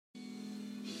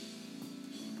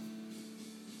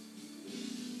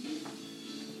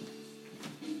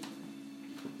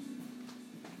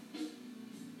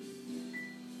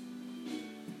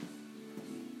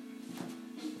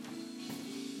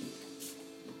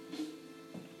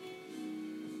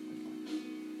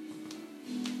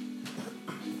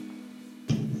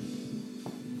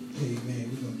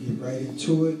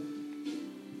into it.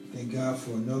 Thank God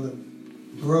for another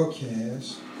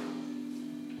broadcast,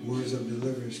 Words of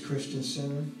Deliverance Christian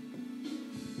Center.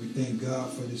 We thank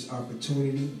God for this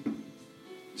opportunity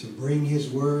to bring His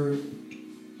Word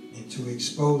and to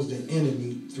expose the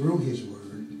enemy through His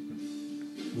Word,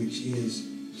 which is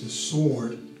the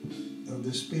sword of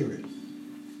the Spirit.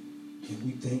 And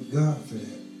we thank God for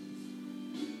that.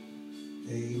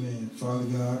 Amen. Father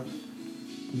God,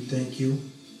 we thank you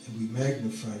and we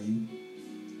magnify you.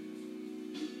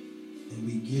 And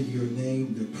we give your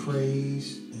name the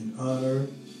praise and honor.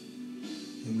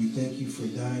 And we thank you for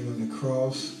dying on the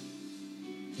cross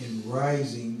and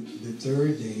rising the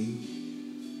third day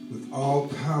with all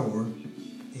power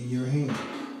in your hand,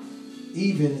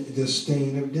 even the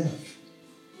stain of death.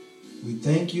 We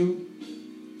thank you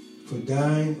for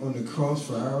dying on the cross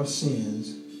for our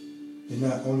sins, and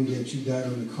not only that you died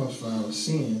on the cross for our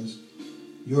sins,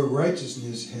 your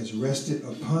righteousness has rested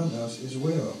upon us as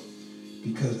well,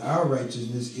 because our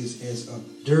righteousness is as of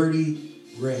dirty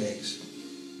rags,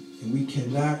 and we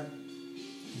cannot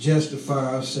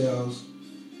justify ourselves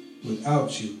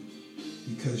without you,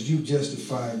 because you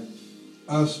justified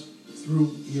us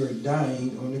through your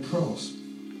dying on the cross.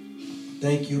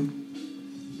 Thank you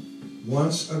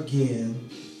once again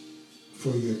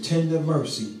for your tender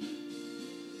mercy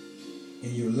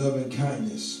and your loving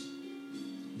kindness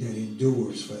that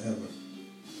endures forever.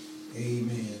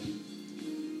 Amen.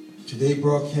 Today's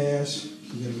broadcast,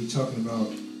 we're going to be talking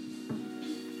about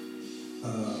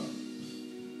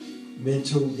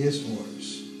mental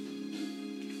disorders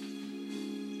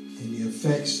and the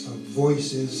effects of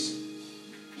voices,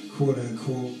 quote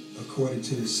unquote, according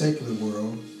to the secular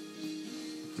world,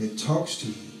 that talks to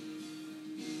you.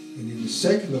 And in the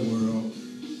secular world,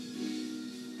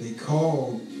 they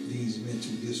call these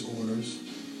mental disorders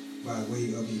by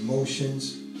way of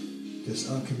emotions that's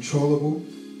uncontrollable.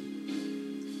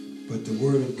 But the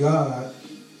Word of God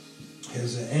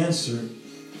has an answer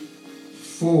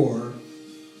for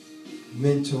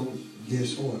mental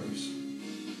disorders.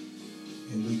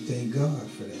 And we thank God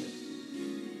for that.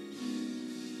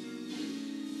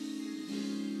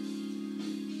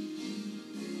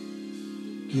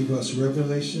 Give us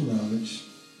revelation knowledge.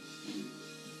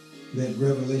 Let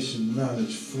revelation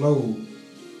knowledge flow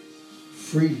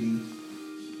freely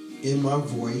in my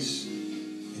voice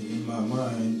and in my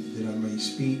mind, that I may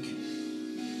speak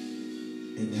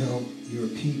and help your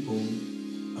people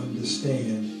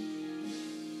understand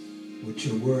what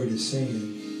your word is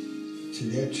saying to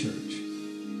their church.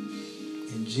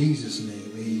 In Jesus'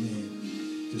 name,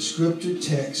 amen. The scripture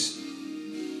text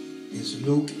is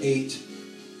Luke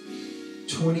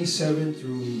 8:27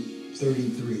 through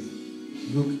 33.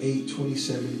 Luke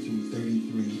 8:27 through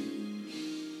 33.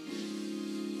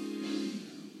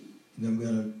 And I'm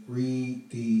going to read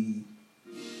the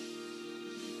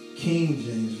King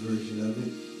James Version of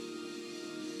it.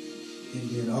 And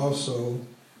then also,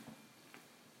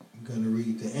 I'm going to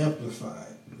read the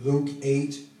Amplified. Luke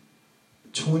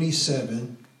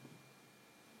 8:27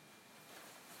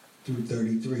 through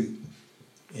 33.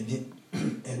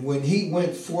 And when he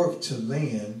went forth to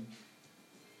land,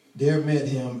 there met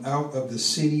him out of the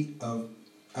city a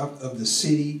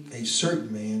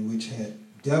certain man which had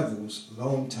devils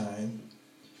long time,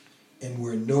 and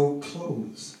were no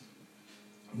clothes,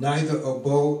 neither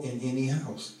abode in any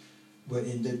house, but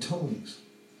in the tombs.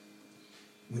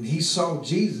 When he saw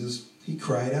Jesus, he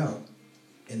cried out,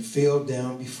 and fell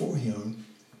down before him,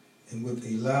 and with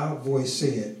a loud voice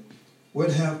said,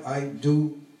 What have I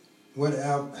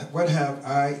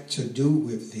to do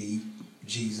with thee,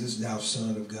 Jesus, thou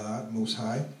Son of God, Most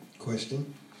High?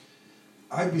 Question.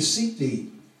 I beseech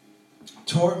thee,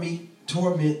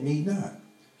 torment me not.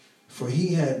 For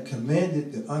he had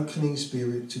commanded the unclean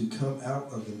spirit to come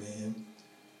out of the man.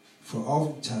 For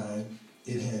oftentimes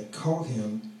it had caught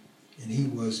him, and he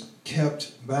was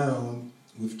kept bound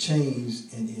with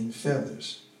chains and in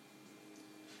fetters.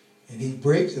 And he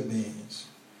brake the bands,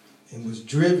 and was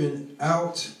driven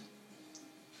out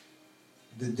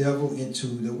the devil into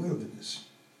the wilderness.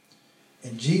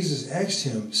 And Jesus asked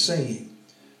him, saying,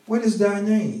 What is thy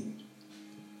name?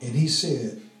 And he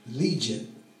said,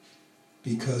 Legion,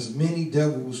 because many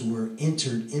devils were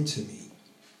entered into me.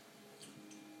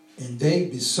 And they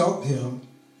besought him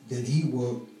that he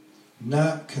would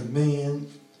not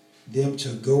command them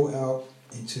to go out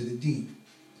into the deep.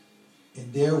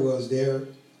 And there was there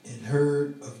an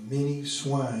herd of many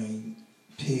swine,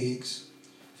 pigs,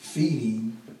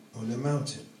 feeding on the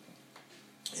mountain.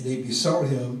 And they besought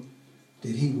him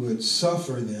that he would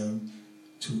suffer them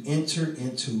to enter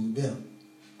into them.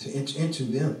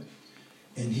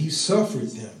 And he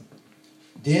suffered them.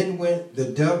 Then went the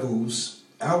devils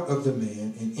out of the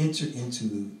man and entered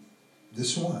into the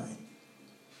swine.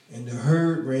 And the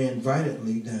herd ran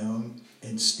violently down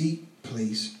a steep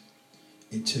place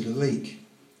into the lake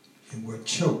and were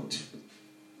choked.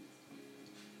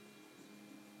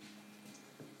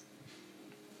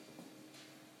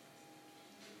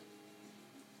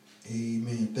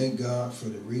 Amen. Thank God for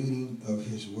the reading of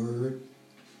his word.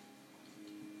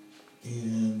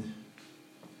 And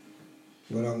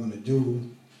what I'm going to do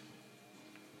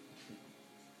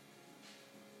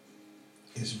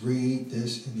is read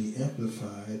this in the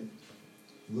Amplified,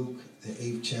 Luke, the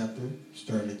 8th chapter,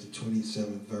 starting at the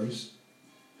 27th verse.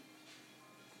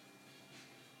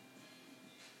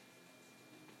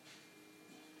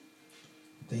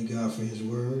 Thank God for his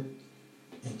word.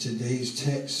 And today's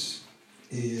text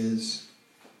is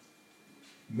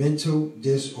mental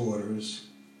disorders,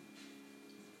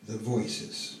 the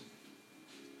voices.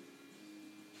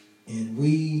 And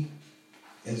we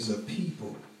as a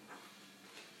people,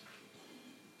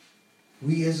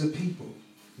 we as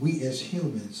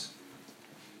humans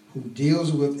who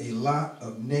deals with a lot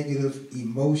of negative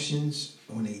emotions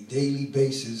on a daily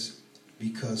basis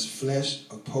because flesh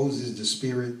opposes the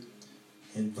spirit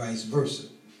and vice versa.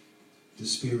 The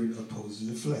spirit opposes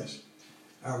the flesh.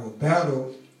 Our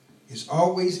battle is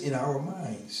always in our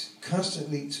minds,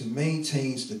 constantly to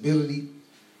maintain stability,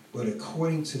 but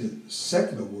according to the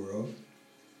secular world,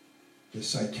 the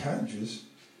psychiatrists,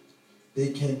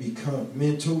 they can become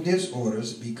mental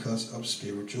disorders because of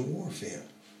spiritual warfare.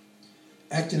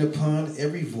 Acting upon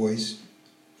every voice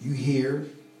you hear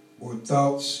or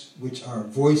thoughts which are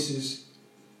voices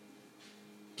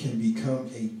can become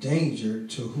a danger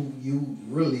to who you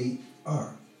really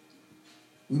are.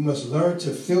 We must learn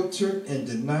to filter and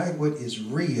deny what is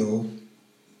real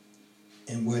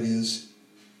and what is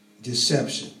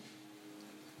deception.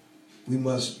 We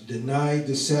must deny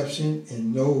deception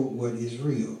and know what is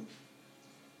real.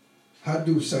 How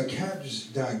do psychiatrists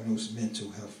diagnose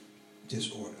mental health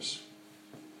disorders?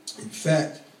 In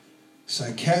fact,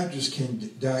 psychiatrists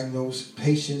can diagnose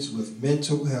patients with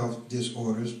mental health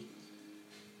disorders,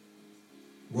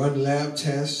 run lab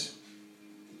tests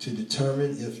to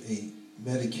determine if a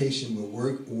medication will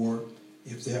work or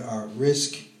if there are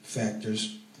risk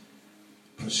factors,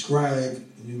 prescribe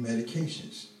new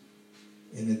medications,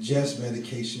 and adjust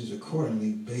medications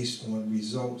accordingly based on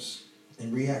results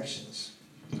and reactions.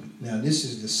 Now, this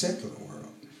is the secular world.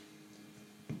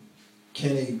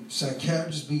 Can a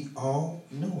psychiatrist be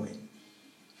all-knowing?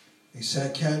 A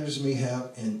psychiatrist may have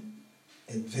an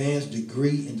advanced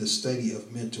degree in the study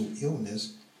of mental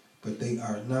illness, but they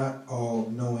are not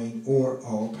all-knowing or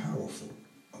all-powerful.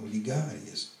 Only God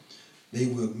is. They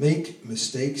will make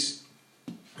mistakes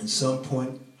at some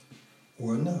point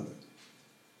or another.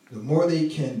 The more they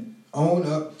can own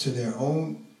up to their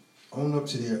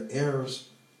errors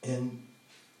and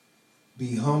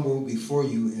be humble before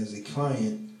you as a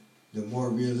client, the more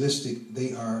realistic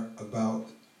they are about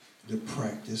the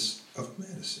practice of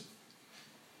medicine.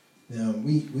 Now,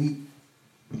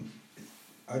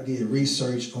 I did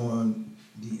research on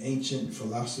the ancient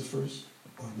philosophers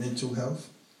on mental health.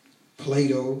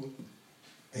 Plato,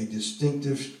 a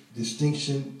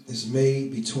distinction is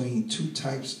made between two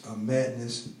types of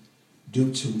madness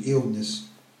due to illness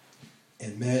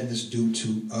and madness due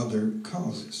to other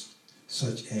causes,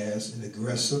 such as an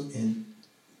aggressive and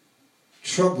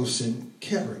troublesome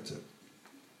character.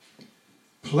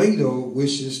 Plato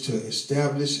wishes to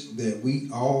establish that we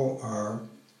all are,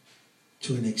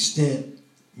 to an extent,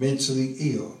 mentally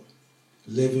ill,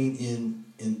 living in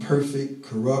imperfect,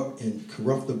 corrupt, and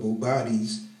corruptible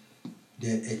bodies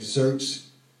that exerts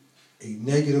a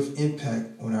negative impact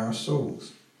on our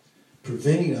souls,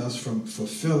 preventing us from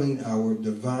fulfilling our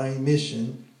divine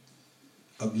mission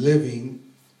of living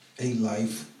a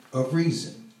life of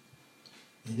reason.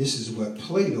 And this is what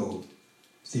Plato's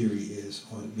theory is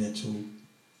on mental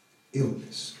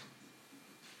illness.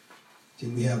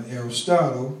 Then we have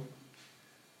Aristotle.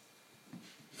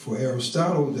 For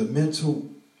Aristotle, the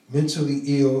mentally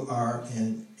ill are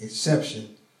an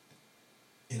exception,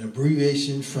 an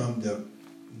abbreviation from the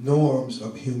norms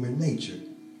of human nature.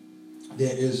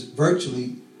 There is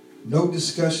virtually no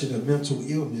discussion of mental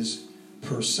illness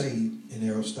per se in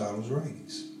Aristotle's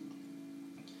writings.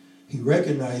 He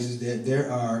recognizes that there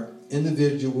are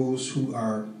individuals who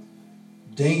are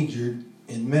endangered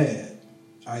and mad,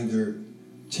 either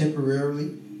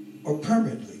temporarily or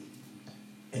permanently,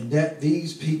 and that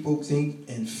these people think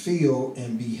and feel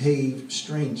and behave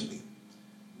strangely.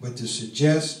 But to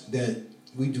suggest that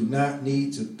we do not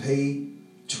need to pay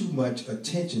too much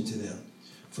attention to them,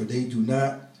 for they do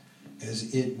not,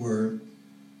 as it were,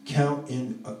 count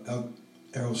in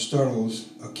Aristotle's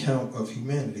account of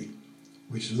humanity,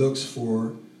 which looks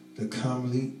for the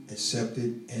commonly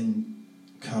accepted and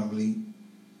commonly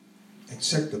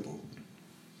acceptable.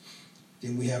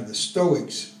 Then we have the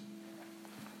Stoics.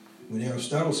 When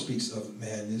Aristotle speaks of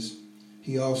madness,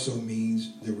 he also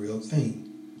means the real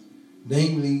thing,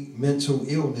 namely mental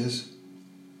illness,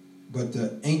 but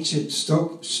the ancient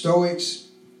Stoics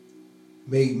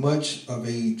made much of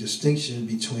a distinction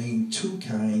between two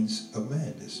kinds of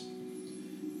madness.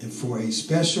 And for a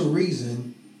special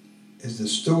reason, as the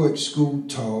Stoic school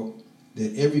taught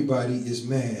that everybody is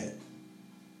mad.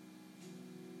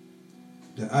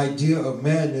 The idea of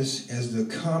madness as the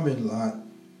common lot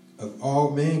of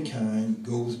all mankind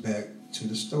goes back to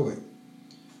the Stoic.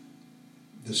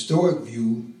 The Stoic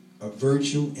view of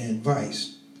virtue and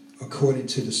vice. According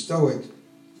to the Stoics,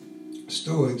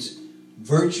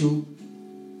 virtue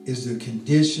is the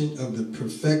condition of the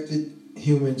perfected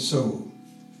human soul,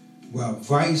 while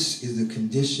vice is the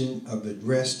condition of the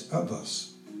rest of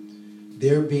us,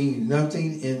 there being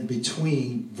nothing in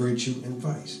between virtue and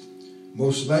vice.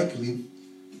 Most likely,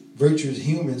 virtuous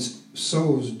human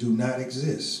souls do not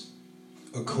exist,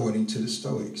 according to the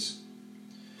Stoics.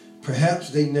 Perhaps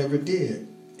they never did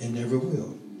and never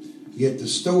will. Yet the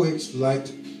Stoics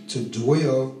liked to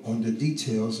dwell on the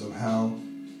details of how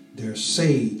their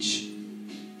sage.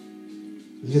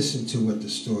 Listen to what the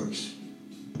Stoics'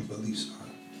 beliefs are.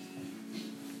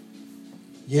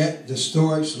 Yet the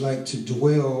Stoics like to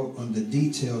dwell on the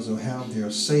details of how their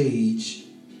sage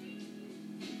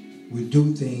would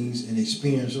do things and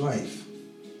experience life.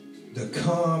 The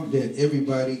calm that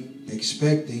everybody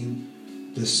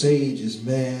expecting, the sage is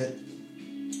mad.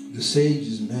 The sage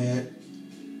is mad.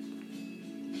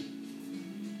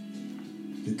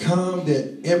 The calm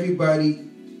that everybody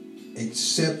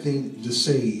accepting the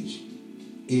sage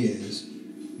is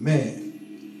mad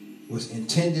was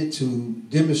intended to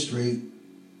demonstrate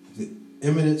the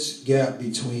imminent gap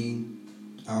between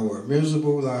our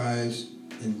miserable lives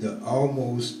and the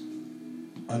almost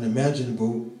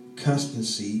unimaginable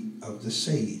constancy of the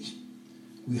sage.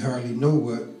 We hardly know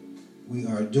what we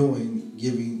are doing,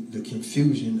 given the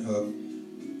confusion of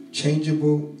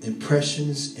changeable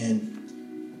impressions and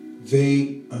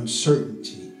vague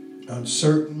uncertainty,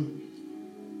 uncertain,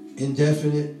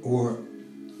 indefinite, or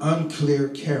unclear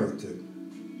character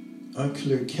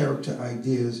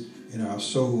ideas in our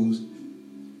souls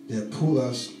that pull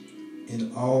us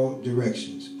in all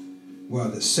directions, while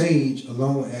the sage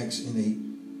alone acts in a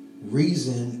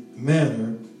reasoned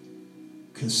manner,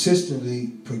 consistently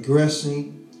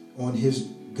progressing on his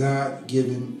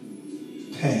God-given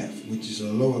path, which is a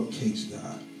lowercase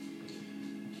God.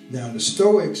 Now, the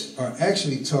Stoics are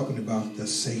actually talking about the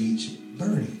sage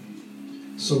burning.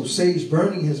 So sage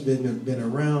burning has been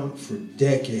around for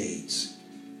decades.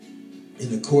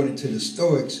 And according to the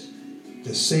Stoics,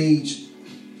 the sage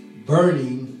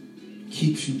burning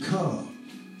keeps you calm.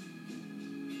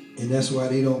 And that's why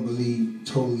they don't believe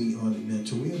totally on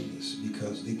mental illness,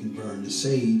 because they can burn the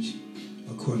sage,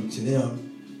 according to them,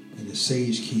 and the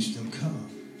sage keeps them calm.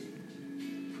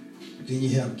 Then you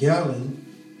have Galen,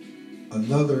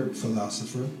 another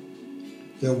philosopher.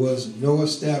 There was no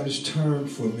established term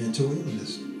for mental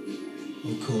illness,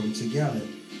 according to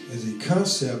Galen, as a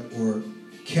concept or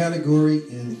category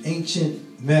in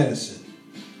ancient medicine.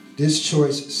 This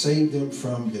choice saved them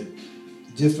from the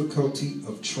difficulty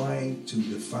of trying to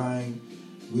define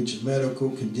which medical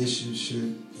conditions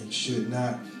should and should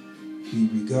not be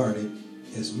regarded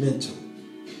as mental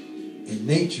in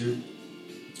nature,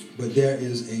 but there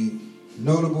is a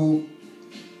notable,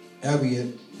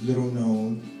 albeit little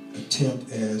known,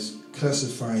 attempt as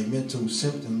classifying mental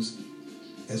symptoms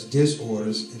as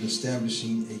disorders and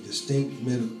establishing a distinct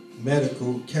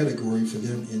medical category for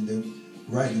them in the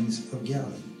writings of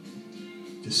Galen,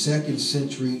 the 2nd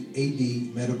century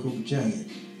AD medical giant.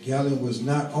 Galen was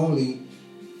not only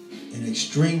an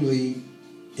extremely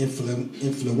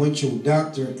influential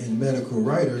doctor and medical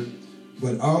writer,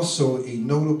 but also a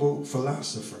notable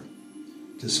philosopher,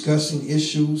 discussing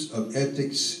issues of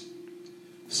ethics,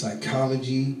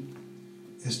 psychology,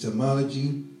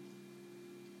 epistemology,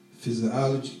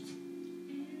 physiology,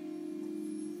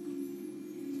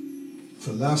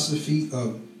 philosophy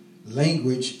of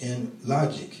language and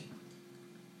logic,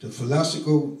 the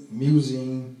philosophical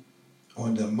musing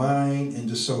on the mind and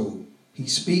the soul. He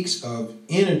speaks of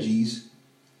energies,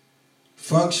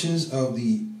 functions of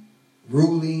the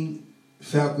ruling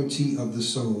faculty of the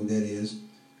soul, that is,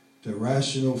 the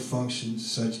rational functions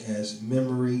such as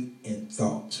memory and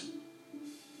thought.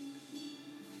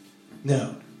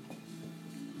 Now,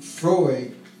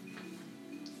 Freud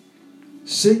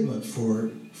Sigmund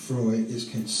Freud is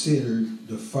considered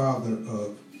the father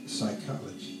of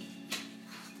psychology.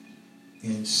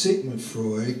 And Sigmund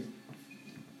Freud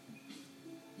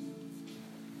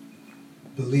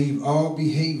believed all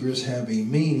behaviors have a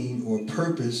meaning or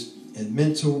purpose and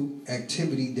mental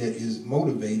activity that is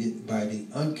motivated by the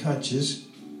unconscious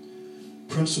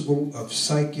principle of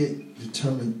psychic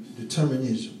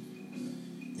determinism.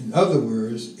 In other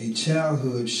words, a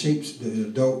childhood shapes the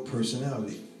adult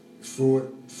personality.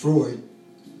 Freud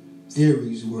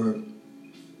theories were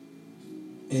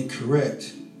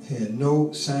incorrect, had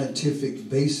no scientific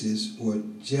basis, or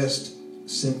just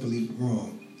simply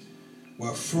wrong.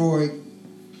 While Freud's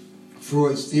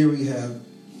theory have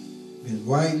been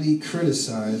widely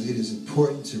criticized, it is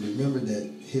important to remember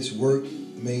that his work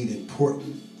made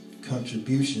important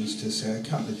contributions to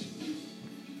psychology.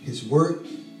 His work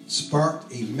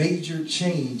sparked a major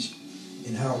change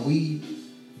in how we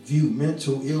view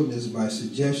mental illness by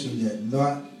suggesting that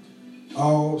not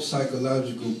all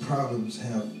psychological problems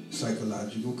have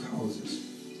psychological causes.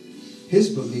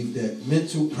 His belief that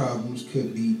mental problems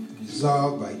could be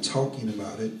resolved by talking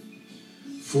about it,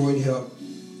 Freud helped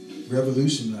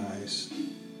revolutionize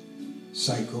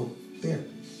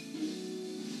psychotherapy.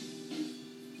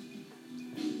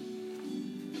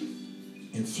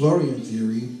 In Freudian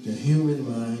theory, the human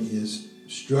mind is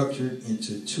structured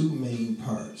into two main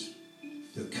parts: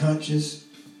 the conscious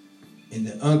and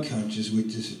the unconscious,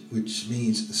 which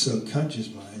means the subconscious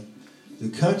mind. The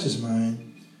conscious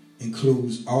mind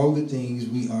includes all the things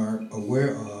we are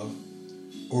aware of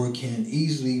or can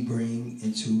easily bring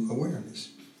into awareness.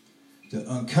 The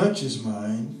unconscious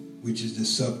mind, which is the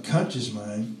subconscious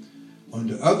mind, on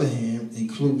the other hand,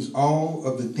 includes all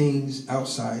of the things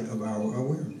outside of our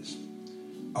awareness.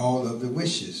 All of the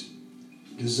wishes,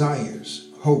 desires,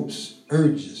 hopes,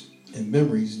 urges, and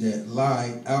memories that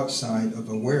lie outside of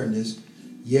awareness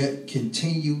yet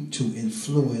continue to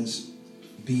influence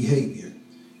behavior.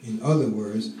 In other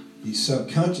words, the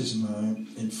subconscious mind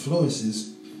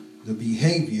influences the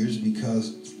behaviors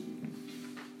because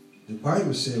the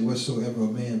Bible said, whatsoever a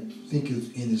man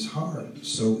thinketh in his heart,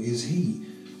 so is he.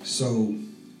 So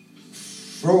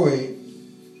Freud,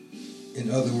 in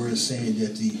other words, saying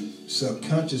that the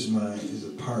subconscious mind is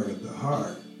a part of the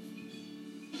heart,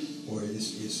 or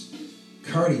it's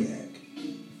cardiac.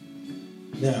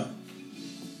 Now,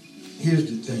 here's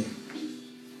the thing.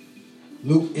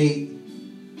 Luke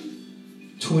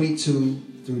 8:22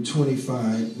 through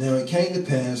 25. Now it came to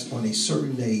pass on a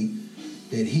certain day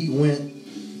that he went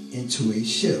into a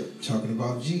ship, talking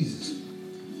about Jesus,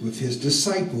 with his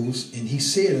disciples, and he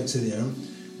said unto them,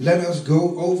 let us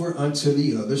go over unto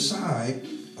the other side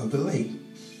of the lake.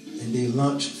 And they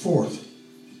launched forth.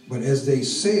 But as they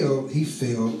sailed, he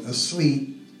fell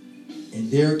asleep, and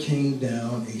there came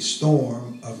down a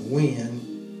storm of wind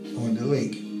on the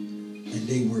lake, and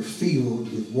they were filled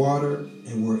with water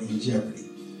and were in jeopardy.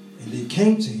 And they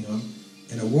came to him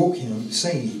and awoke him,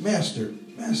 saying, Master,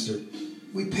 Master,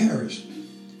 we perish.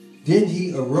 Then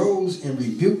he arose and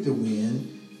rebuked the wind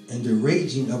and the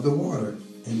raging of the water,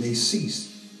 and they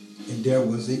ceased. And there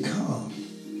was a calm.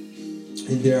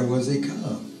 And there was a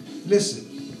calm. Listen,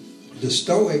 the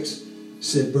Stoics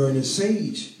said burning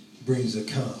sage brings a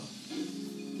calm.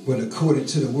 But according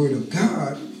to the word of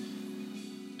God,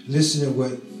 listen to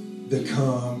what the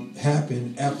calm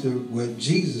happened after what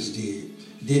Jesus did.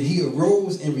 Then he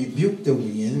arose and rebuked the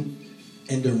wind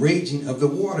and the raging of the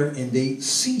water, and they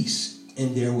ceased.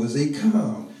 And there was a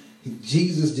calm.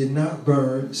 Jesus did not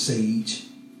burn sage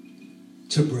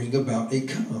to bring about a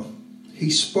calm. He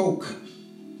spoke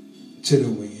to the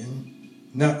wind.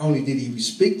 Not only did he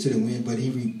speak to the wind, but he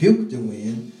rebuked the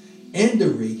wind and the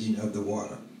raging of the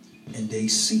water, and they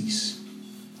ceased.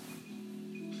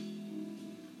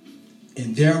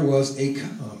 And there was a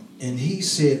calm. And he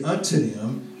said unto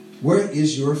them, where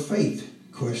is your faith?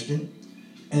 Question.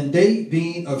 And they,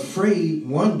 being afraid,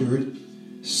 wondered,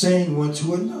 saying one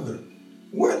to another,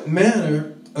 what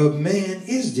manner of man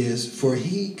is this? For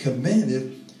he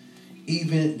commandeth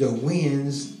even the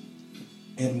winds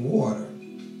and water,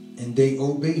 and they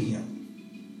obey him.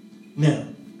 Now,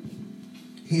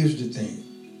 here's the thing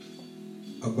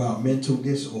about mental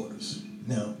disorders.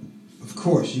 Now, of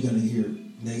course, you're going to hear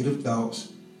negative thoughts,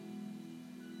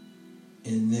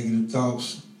 and negative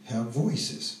thoughts have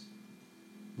voices.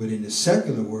 But in the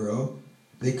secular world,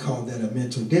 they call that a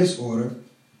mental disorder,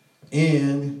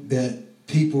 and that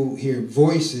people hear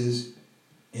voices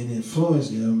and influence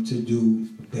them to do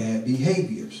bad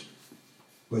behaviors.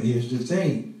 But here's the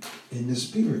thing, in the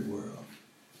spirit world,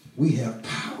 we have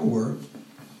power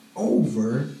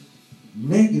over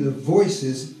negative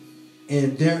voices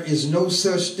And there is no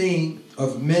such thing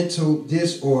of mental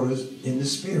disorders in the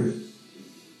spirit,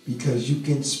 because you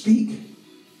can speak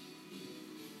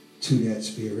to that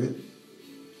spirit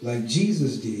like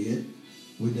Jesus did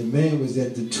when the man was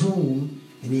at the tomb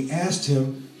and he asked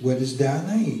him, "What is thy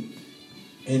name?"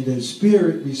 And the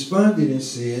spirit responded and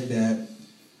said that,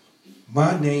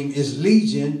 "My name is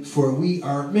Legion, for we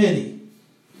are many."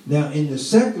 Now in the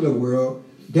secular world,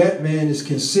 that man is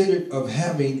considered of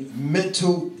having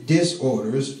mental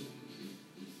disorders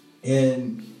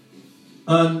and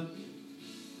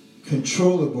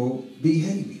uncontrollable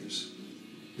behaviors.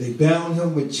 They bound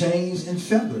him with chains and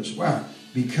fetters. Why?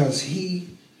 Because he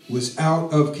was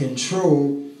out of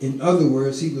control. In other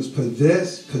words, he was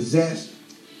possessed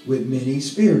with many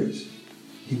spirits.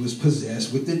 He was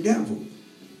possessed with the devil.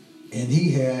 And he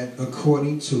had,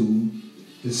 according to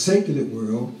the secular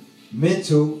world,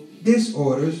 mental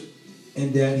disorders,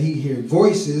 and that he heard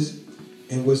voices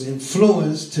and was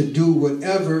influenced to do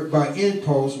whatever, by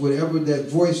impulse, whatever that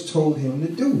voice told him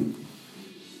to do.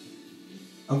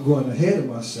 I'm going ahead of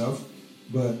myself,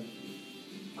 but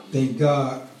thank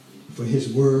God for his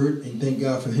word, and thank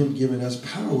God for him giving us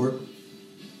power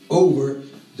over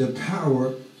the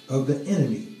power of the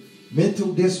enemy.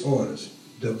 Mental disorders,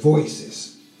 the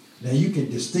voices. Now you can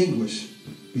distinguish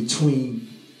between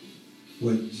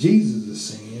what Jesus is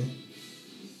saying,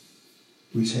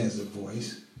 which has a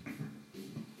voice,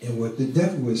 and what the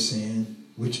devil is saying,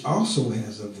 which also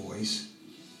has a voice,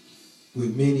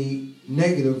 with many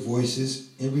negative voices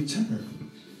in return.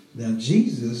 Now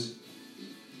Jesus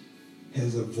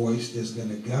has a voice that's going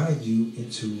to guide you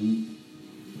into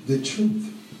the truth.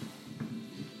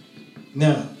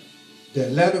 Now, the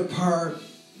latter part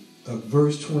of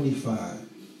verse 25,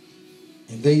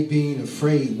 and they being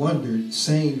afraid wondered,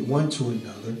 saying one to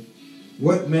another,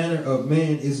 "What manner of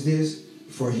man is this?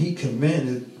 For he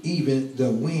commanded even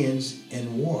the winds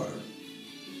and water,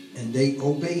 and they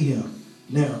obey him."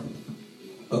 Now,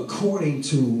 according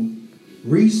to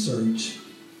research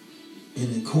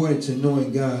and according to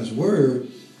knowing God's word,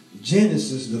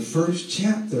 Genesis, the first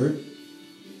chapter,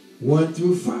 1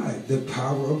 through 5, the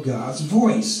power of God's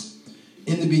voice.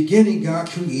 In the beginning, God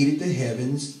created the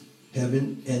heaven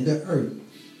and the earth.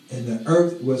 And the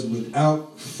earth was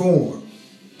without form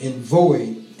and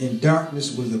void, and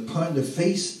darkness was upon the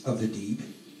face of the deep.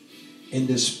 And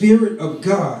the Spirit of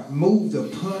God moved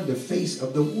upon the face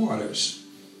of the waters.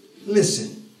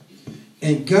 Listen.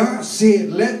 And God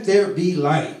said, "Let there be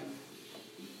light."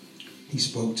 He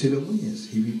spoke to the winds.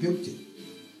 He rebuked it.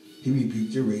 He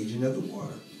rebuked the raging of the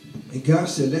water. And God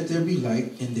said, "Let there be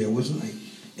light," and there was light.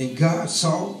 And God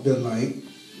saw the light,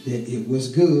 that it was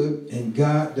good, and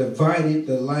God divided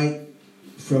the light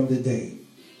from the day,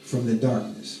 from the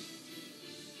darkness.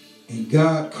 And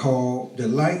God called the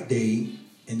light day,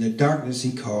 and the darkness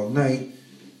he called night,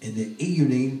 and the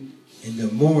evening and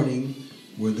the morning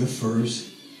were the first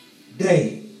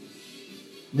day.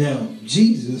 Now,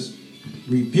 Jesus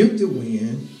rebuked the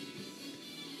wind,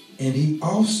 and he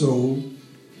also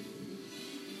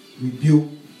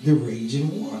rebuked the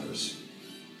raging waters.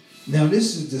 Now,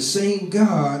 this is the same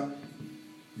God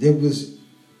that was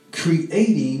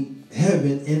creating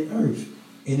heaven and earth.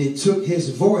 And it took his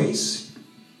voice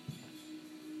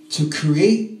to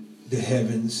create the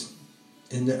heavens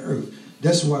and the earth.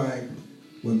 That's why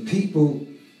when people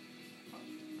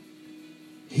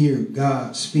hear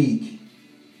God speak,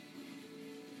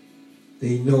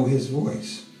 they know his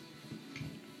voice.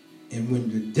 And when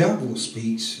the devil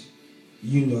speaks,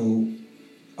 you know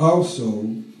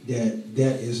also that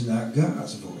that is not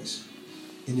God's voice.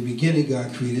 In the beginning,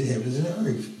 God created heavens and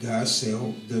earth. God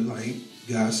said the light.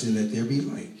 God said, "Let there be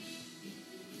light."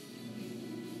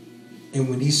 And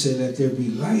when he said, "Let there be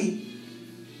light,"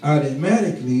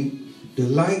 automatically the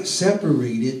light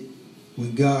separated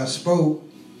when God spoke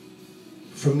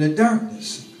from the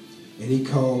darkness. And he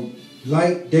called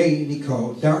light day, and he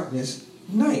called darkness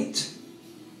night.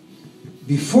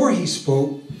 Before he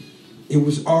spoke, it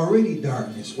was already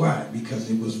darkness. Why? Because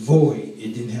it was void.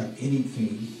 It didn't have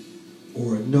anything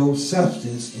or no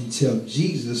substance until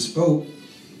Jesus spoke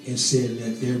and said,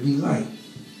 "Let there be light."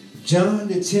 John,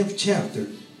 the 10th chapter,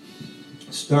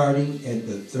 starting at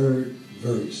the 3rd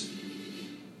verse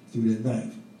through the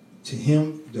 9th. "To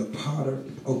him the potter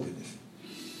openeth,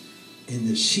 and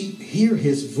the sheep hear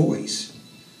his voice,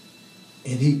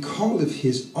 and he calleth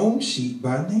his own sheep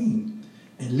by name,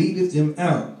 and leadeth them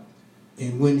out.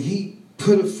 And when he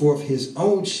putteth forth his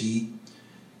own sheep,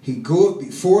 he goeth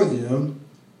before them,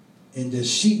 and the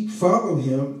sheep follow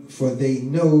him, for they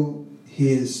know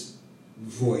his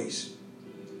voice.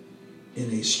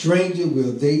 And a stranger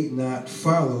will they not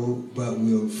follow, but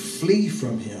will flee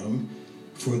from him,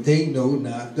 for they know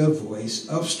not the voice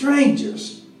of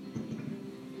strangers.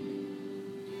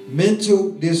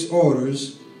 Mental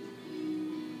disorders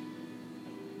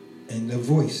and the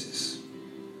voices.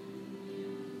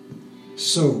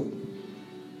 So,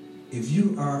 if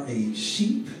you are a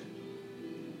sheep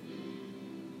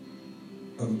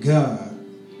of God,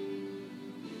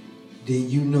 then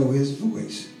you know his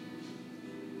voice.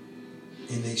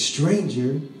 And a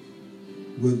stranger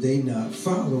will they not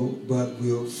follow, but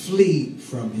will flee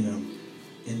from him.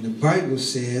 And the Bible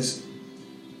says,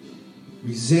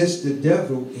 resist the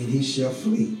devil and he shall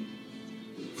flee.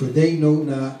 For they know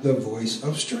not the voice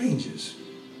of strangers.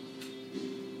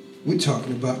 We're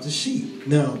talking about the sheep.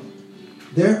 Now,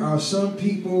 there are some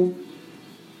people,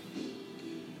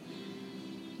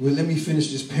 well, let me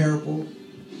finish this parable.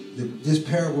 This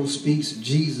parable speaks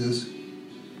Jesus.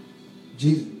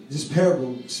 This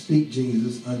parable spake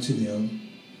Jesus unto them,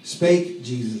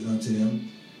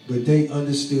 but they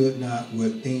understood not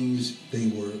what things they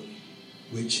were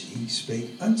which he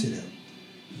spake unto them.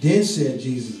 Then said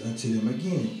Jesus unto them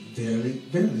again, verily,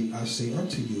 verily, I say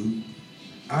unto you,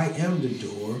 I am the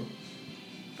door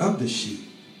of the sheep.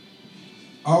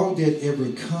 All that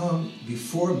ever come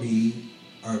before me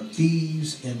are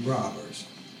thieves and robbers,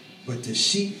 but the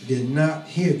sheep did not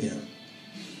hear them.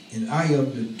 And I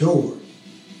am the door.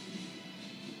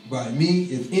 By me,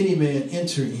 if any man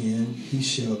enter in, he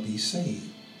shall be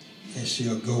saved, and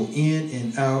shall go in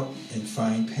and out and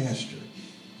find pasture.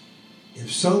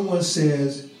 If someone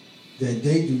says that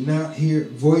they do not hear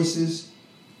voices,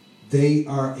 they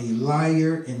are a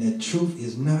liar, and the truth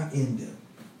is not in them,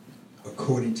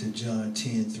 according to John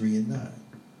 10, 3 and 9.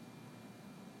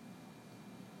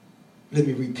 Let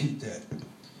me repeat that.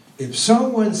 If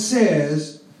someone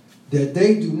says that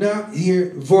they do not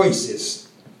hear voices,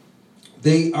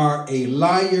 they are a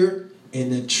liar,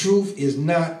 and the truth is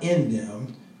not in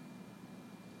them,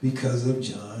 because of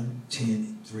John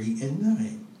 10, 3 and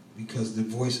 9. Because the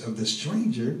voice of the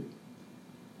stranger,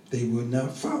 they will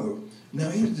not follow. Now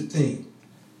here's the thing.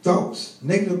 Thoughts,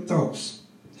 negative thoughts,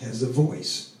 has a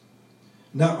voice.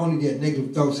 Not only that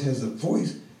negative thoughts has a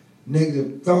voice,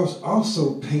 negative thoughts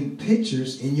also paint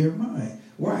pictures in your mind.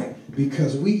 Why?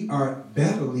 Because we are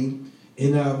battling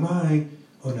in our mind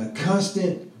on a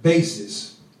constant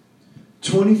basis.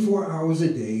 24 hours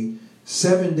a day,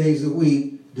 7 days a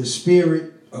week, the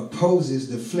spirit opposes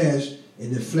the flesh,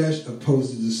 and the flesh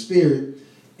opposes the spirit.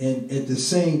 And at the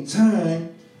same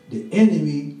time, the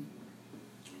enemy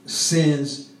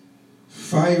sends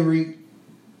fiery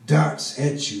darts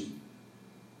at you.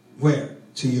 Where?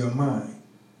 To your mind.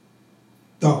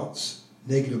 Thoughts,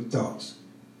 negative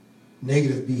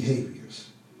behaviors.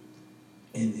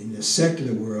 And in the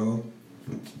secular world,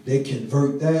 they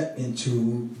convert that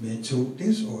into mental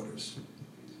disorders.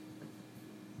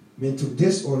 Mental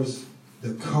disorders,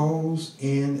 the cause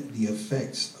and the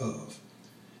effects of.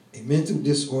 A mental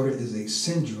disorder is a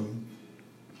syndrome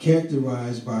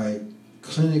characterized by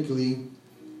clinically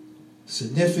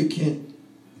significant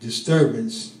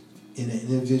disturbance in an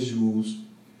individual's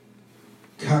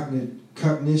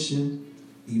cognition,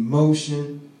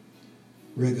 emotion,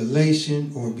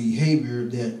 regulation, or behavior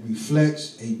that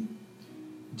reflects a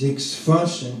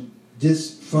dysfunction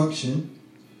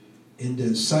in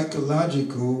the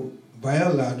psychological,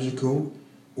 biological,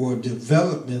 or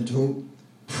developmental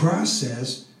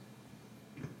process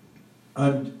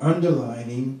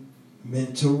underlining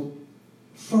mental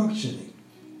functioning.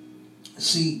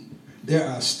 See, there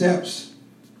are steps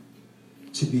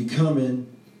to becoming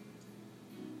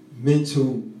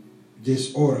mental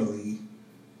disorderly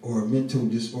or mental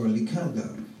disorderly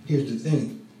conduct. Here's the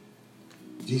thing.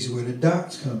 These are where the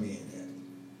dots come in at.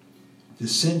 The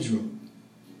syndrome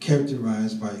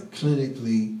characterized by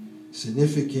clinically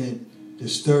significant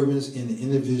disturbance in the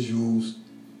individual's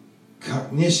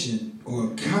cognition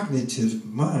or cognitive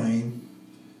mind,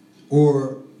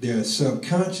 or their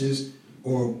subconscious,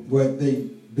 or what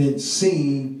they've been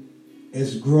seeing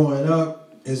as growing up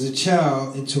as a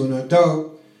child into an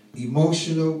adult,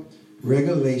 emotional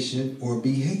regulation or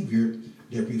behavior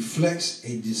that reflects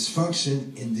a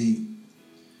dysfunction in the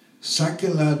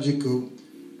psychological,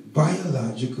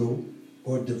 biological,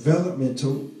 or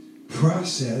developmental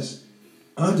process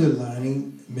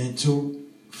underlining mental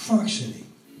functioning.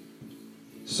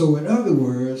 So in other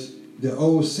words, the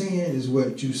old saying is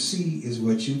what you see is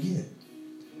what you get.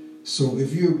 So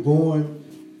if you're born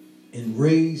and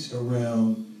raised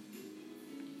around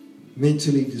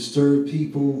mentally disturbed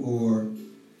people or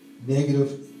being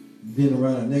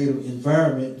around a negative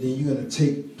environment, then you're going to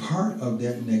take part of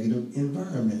that negative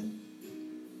environment.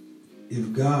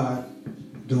 If God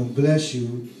don't bless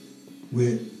you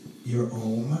with your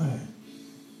own mind.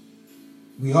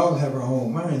 We all have our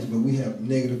own minds, but we have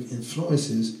negative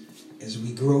influences as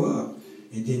we grow up.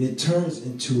 And then it turns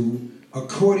into,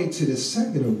 according to the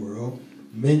secular world,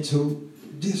 mental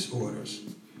disorders.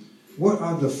 What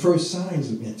are the first signs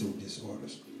of mental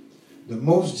disorders? The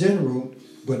most general,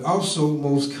 but also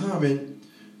most common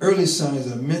early signs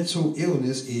of mental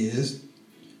illness is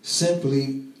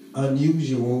simply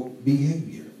unusual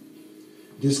behavior.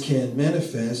 This can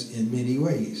manifest in many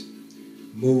ways.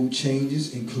 Mood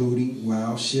changes, including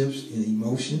wild shifts in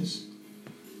emotions.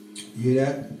 You hear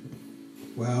that?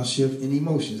 Wild shift in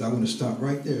emotions. I want to stop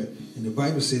right there. And the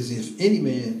Bible says, if any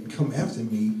man come after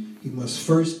me, he must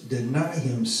first deny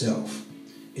himself.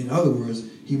 In other words,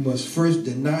 he must first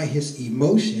deny his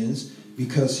emotions,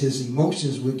 because his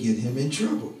emotions will get him in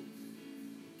trouble.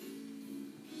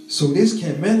 So this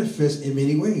can manifest in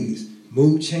many ways.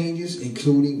 Mood changes,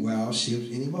 including wild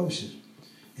shifts in emotions.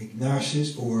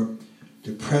 Obnoxious or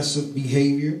depressive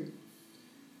behavior.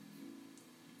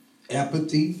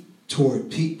 Apathy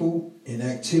toward people and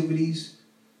activities,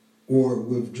 or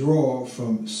withdrawal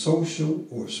from social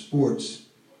or sports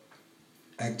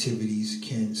activities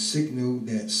can signal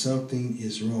that something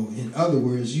is wrong. In other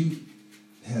words, you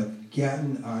have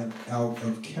gotten out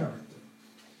of character.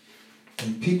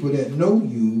 And people that know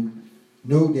you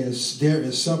know that there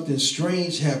is something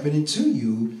strange happening to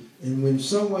you. And when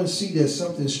someone sees that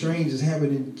something strange is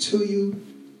happening to you,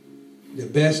 the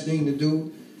best thing to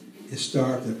do is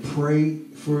start to pray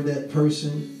for that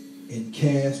person and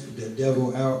cast the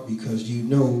devil out, because you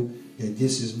know that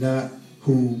this is not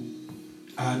who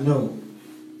I know.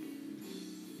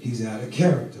 He's out of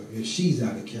character, or she's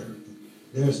out of character.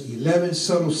 There's 11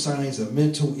 subtle signs of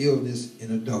mental illness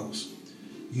in adults.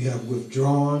 You have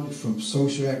withdrawn from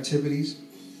social activities.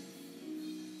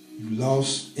 You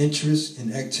lost interest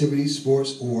in activities,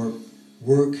 sports, or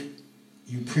work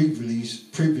you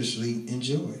previously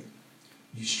enjoyed.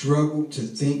 You struggle to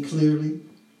think clearly.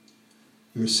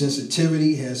 Your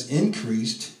sensitivity has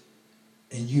increased,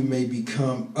 and you may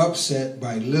become upset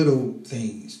by little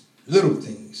things.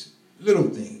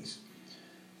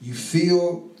 You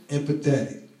feel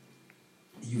empathetic.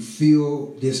 You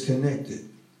feel disconnected.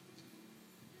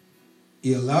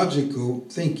 Illogical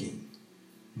thinking.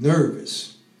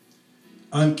 Nervous.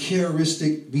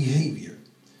 Uncharacteristic behavior.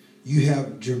 You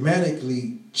have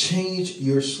dramatically changed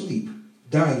your sleep,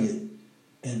 diet,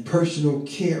 and personal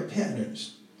care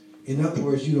patterns. In other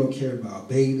words, you don't care about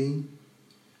bathing.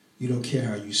 You don't care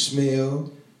how you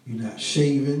smell. You're not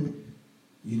shaving.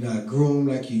 You're not groomed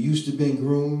like you used to be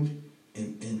groomed.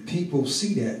 And people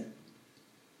see that.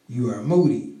 You are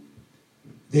moody.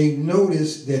 They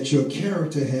notice that your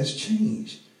character has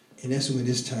changed. And that's when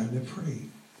it's time to pray.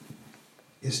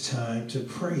 It's time to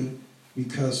pray,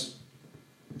 because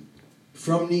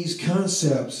from these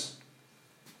concepts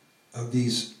of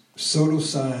these subtle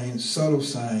signs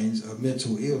of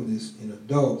mental illness in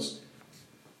adults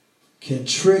can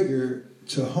trigger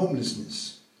to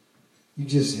homelessness. You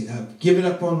just have given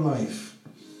up on life.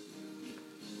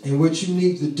 And what you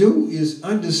need to do is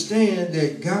understand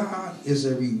that God is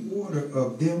a rewarder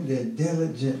of them that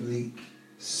diligently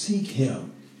seek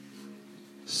Him.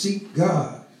 Seek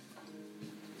God.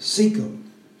 Seek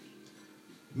Him.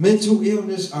 Mental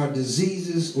illness are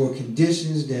diseases or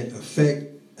conditions that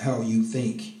affect how you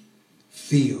think,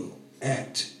 feel,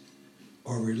 act,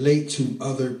 or relate to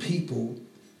other people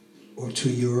or to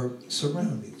your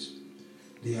surroundings.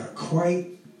 They are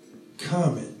quite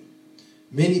common.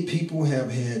 Many people have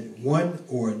had one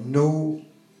or know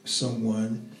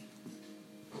someone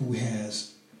who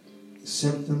has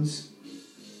symptoms,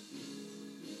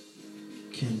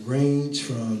 can range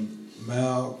from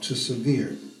mild to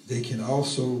severe. They can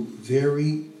also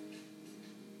vary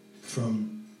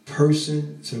from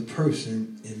person to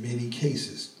person in many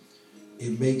cases.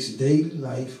 It makes daily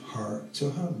life hard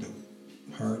to handle.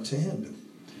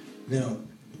 Now,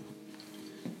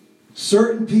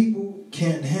 certain people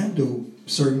can't handle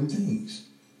certain things.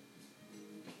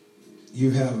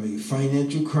 You have a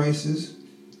financial crisis,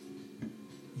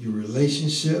 your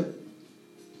relationship,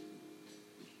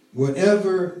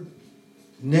 whatever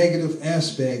negative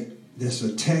aspect that's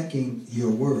attacking your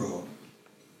world,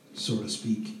 so to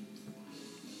speak,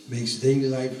 makes daily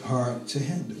life hard to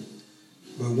handle.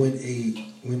 But when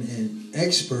an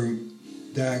expert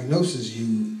diagnoses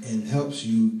you and helps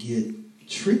you get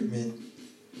treatment,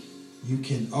 you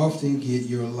can often get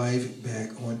your life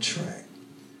back on track.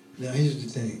 Now, here's the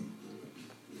thing.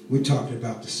 We're talking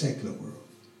about the secular world.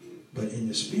 But in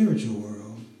the spiritual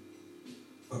world,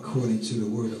 according to the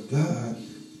Word of God,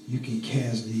 you can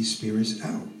cast these spirits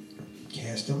out.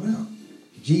 Cast them out.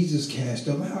 Jesus cast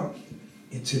them out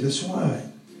into the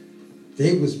swine.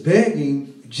 They was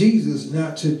begging Jesus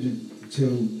not to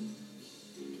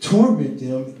torment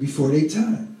them before their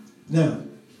time. Now,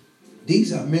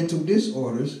 these are mental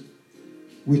disorders,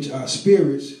 which are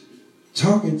spirits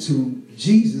talking to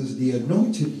Jesus, the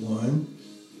anointed one,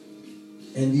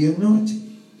 and the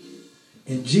anointing.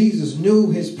 And Jesus knew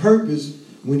his purpose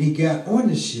when he got on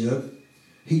the ship.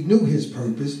 He knew his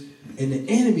purpose, and the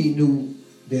enemy knew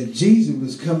that Jesus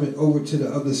was coming over to the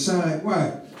other side.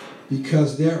 Why?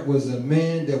 Because there was a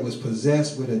man that was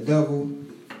possessed with a devil,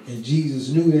 and Jesus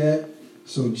knew that.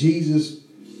 So Jesus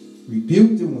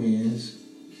rebuked the winds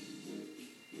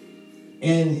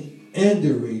and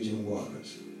the raging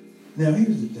waters. Now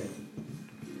here's the thing.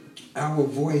 Our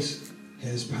voice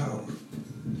has power.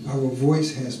 Our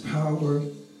voice has power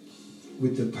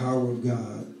with the power of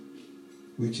God,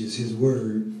 which is his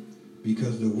word,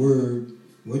 because the word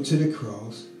went to the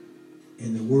cross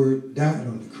and the word died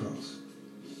on the cross.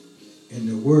 And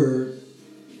the word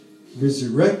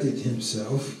resurrected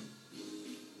himself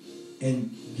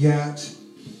and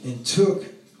took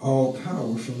all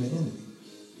power from the enemy,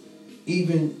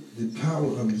 even the power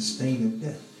of the stain of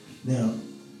death. Now,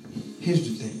 here's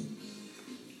the thing.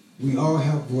 We all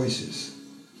have voices.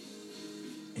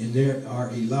 And there are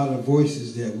a lot of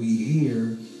voices that we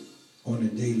hear on a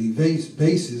daily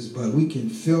basis, but we can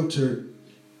filter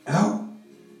out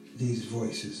these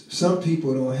voices. Some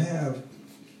people don't have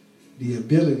the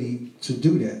ability to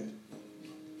do that.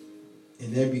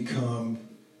 And they become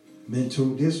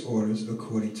mental disorders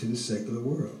according to the secular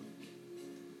world.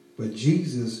 But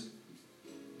Jesus,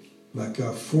 like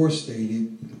I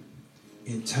forestated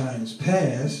in times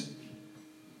past,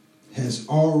 has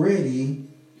already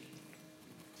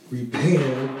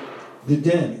repaired the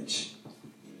damage.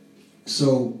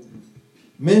 So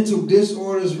mental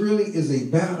disorders really is a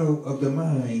battle of the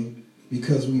mind,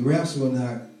 because we wrestle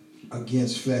not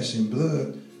against flesh and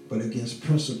blood, but against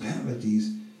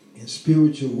principalities and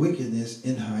spiritual wickedness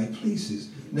in high places.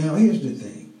 Now here's the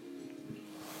thing.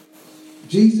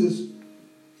 Jesus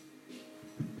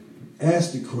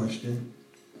asked the question,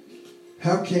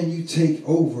 how can you take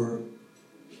over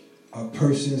a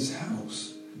person's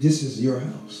house? This is your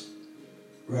house,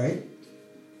 right?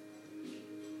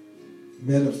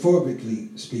 Metaphorically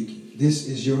speaking, this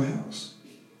is your house.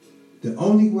 The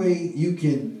only way you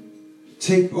can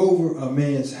take over a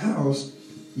man's house,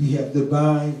 you have to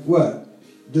bind what?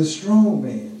 The strong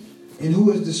man. And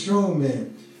who is the strong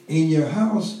man? In your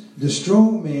house, the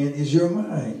strong man is your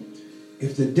mind.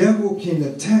 If the devil can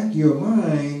attack your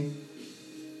mind,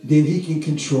 then he can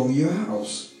control your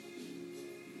house.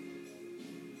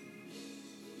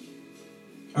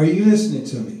 Are you listening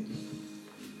to me?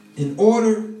 In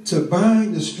order to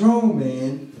bind the strong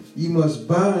man, you must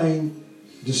bind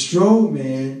the strong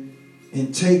man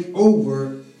and take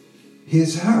over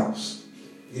his house.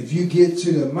 If you get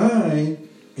to the mind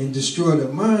and destroy the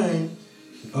mind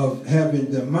of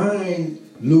having the mind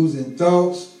losing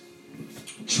thoughts,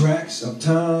 tracks of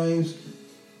times,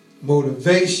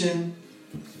 motivation,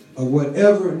 or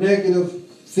whatever negative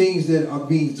things that are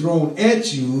being thrown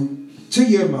at you to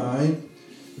your mind,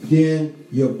 then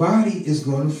your body is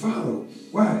going to follow.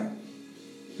 Why?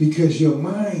 Because your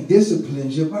mind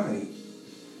disciplines your body.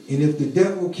 And if the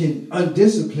devil can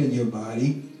undiscipline your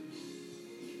body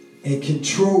and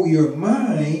control your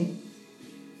mind,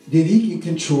 then he can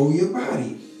control your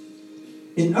body.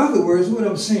 In other words, what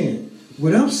I'm saying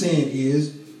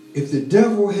is, if the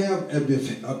devil have a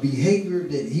behavior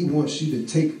that he wants you to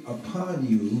take upon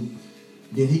you,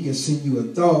 then he can send you a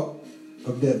thought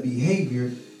of that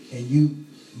behavior and you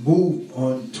move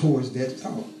on towards that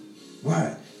thought.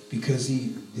 Why? Because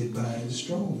he did bind the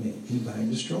strong man. He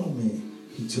bind the strong man.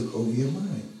 He took over your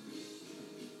mind.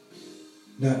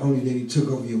 Not only that he took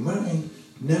over your mind,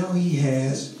 now he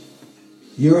has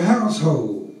your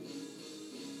household,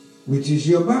 which is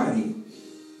your body.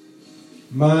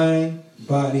 Mind,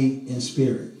 body, and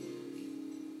spirit.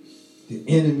 The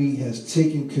enemy has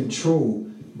taken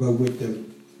control, but with the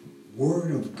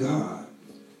word of God,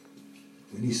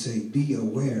 when he say, be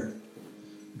aware,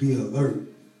 be alert,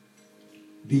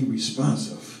 be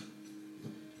responsive,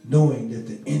 knowing that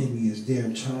the enemy is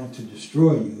there trying to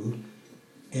destroy you.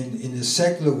 And in the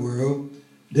secular world,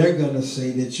 they're going to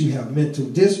say that you have mental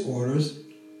disorders,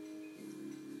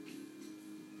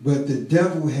 but the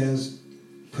devil has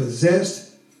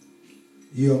possessed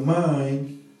your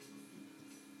mind,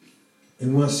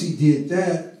 and once he did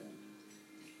that,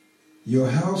 your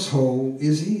household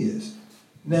is his.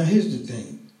 Now here's the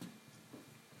thing.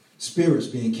 Spirits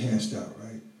being cast out,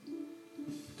 right?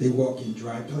 They walk in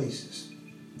dry places.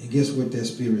 And guess what that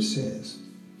spirit says?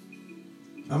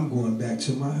 I'm going back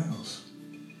to my house.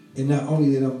 And not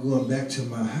only that I'm going back to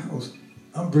my house,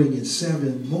 I'm bringing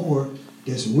 7 more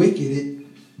that's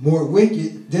more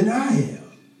wicked than I am.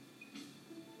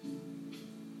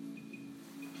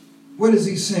 What is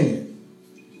he saying?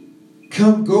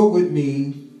 Come go with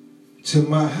me to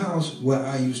my house where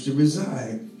I used to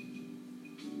reside.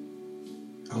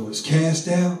 I was cast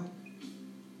out.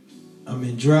 I'm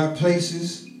in dry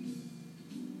places.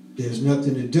 There's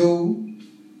nothing to do.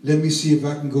 Let me see if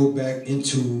I can go back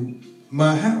into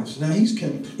my house. Now he's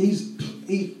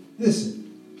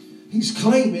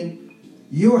claiming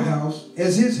your house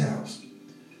as his house.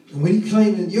 And when he's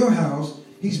claiming your house,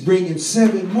 he's bringing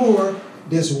 7 more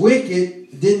that's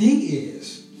wicked than he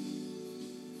is.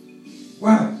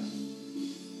 Why?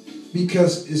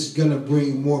 Because it's going to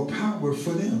bring more power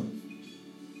for them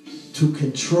to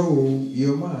control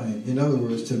your mind. In other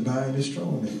words, to bind a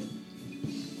strong man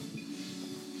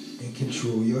and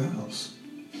control your house.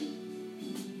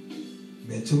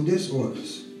 Mental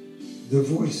disorders, the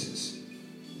voices.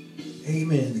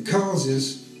 Amen. The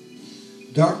causes,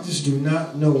 doctors do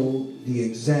not know the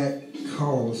exact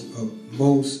cause of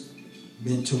most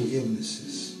mental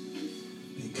illnesses.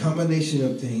 A combination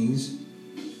of things,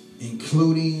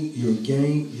 including your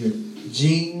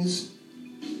genes,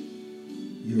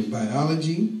 your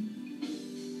biology,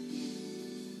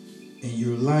 and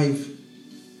your life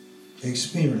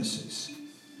experiences,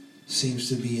 seems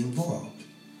to be involved.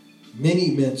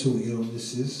 Many mental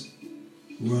illnesses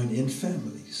run in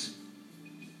families,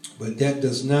 but that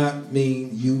does not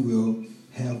mean you will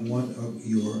have one of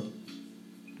your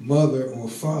mother or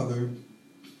father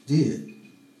did.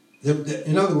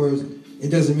 In other words, it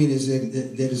doesn't mean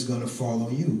that it's going to fall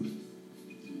on you.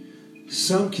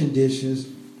 Some conditions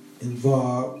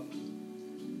involve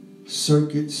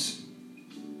circuits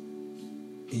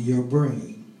in your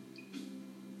brain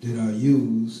that are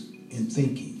used in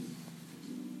thinking,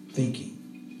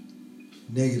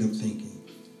 negative thinking,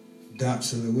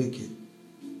 dots of the wicked.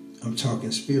 I'm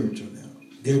talking spiritual now.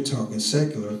 They're talking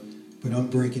secular, but I'm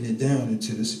breaking it down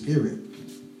into the spirit.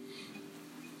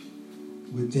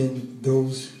 Within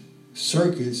those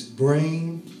circuits,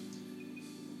 brain,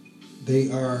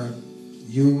 they are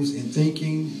used in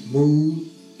thinking, mood,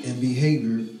 and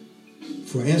behavior.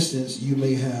 For instance, you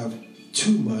may have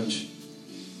too much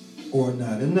or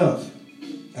not enough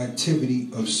activity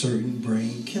of certain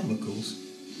brain chemicals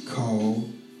called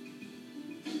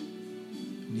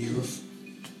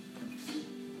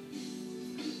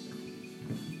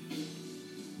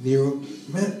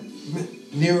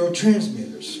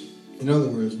neurotransmitters. In other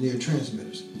words,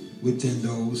 neurotransmitters within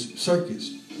those circuits.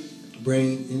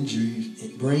 Brain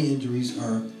injuries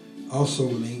are also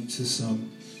linked to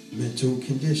some mental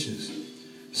conditions.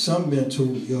 Some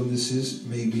mental illnesses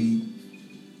may be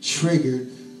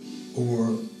triggered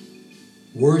or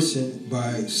worsened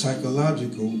by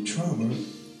psychological trauma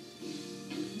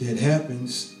that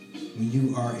happens when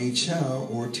you are a child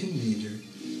or teenager,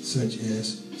 such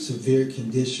as severe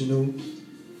conditional,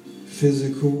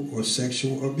 physical, or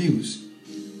sexual abuse,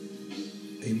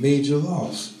 a major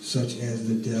loss, such as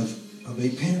the death of a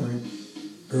parent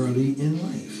early in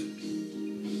life,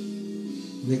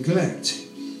 neglect,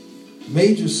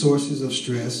 major sources of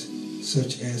stress,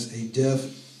 such as a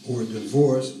death or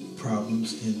divorce,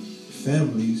 problems in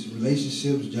families,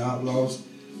 relationships, job loss,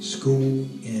 school,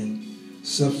 and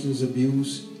substance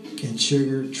abuse can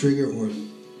trigger or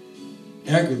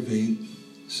aggravate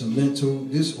some mental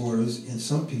disorders in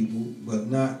some people, but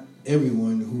not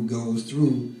everyone who goes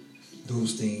through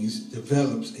those things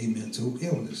develops a mental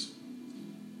illness.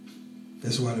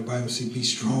 That's why the Bible says, be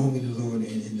strong in the Lord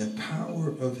and in the power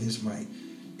of his might.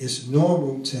 It's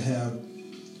normal to have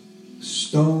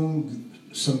some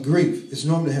grief. It's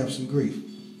normal to have some grief,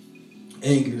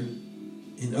 anger,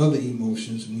 and other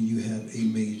emotions when you have a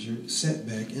major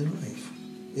setback in life.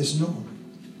 It's normal.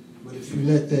 But if you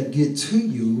let that get to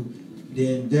you,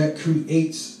 then that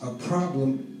creates a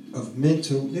problem of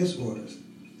mental disorders.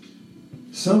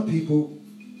 Some people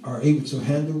are able to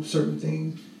handle certain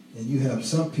things, and you have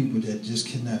some people that just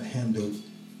cannot handle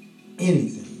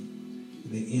anything.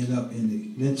 They end up in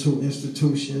the mental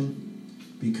institution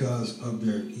because of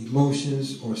their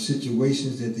emotions or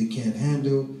situations that they can't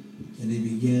handle, and they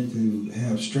begin to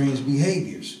have strange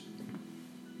behaviors,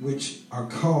 which are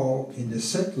called in the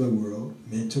secular world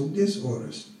mental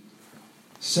disorders.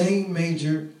 Same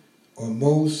major or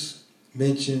most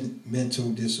mentioned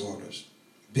mental disorders: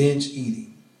 binge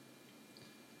eating,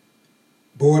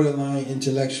 borderline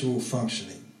intellectual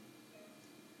functioning,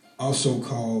 also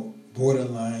called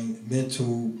borderline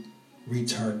mental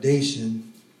retardation.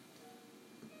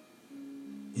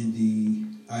 In the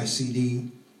ICD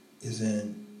is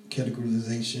an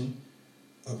categorization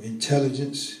of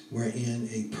intelligence wherein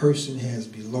a person has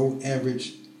below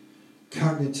average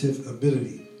cognitive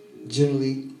ability,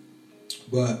 generally,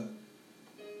 but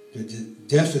the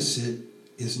deficit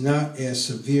is not as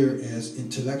severe as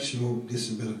intellectual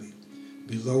disability,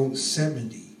 below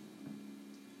 70.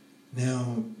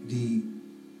 Now, the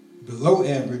below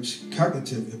average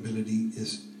cognitive ability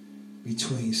is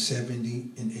between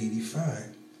 70 and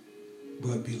 85.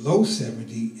 But below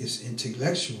 70 is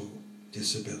intellectual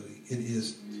disability. It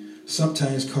is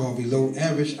sometimes called below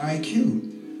average IQ.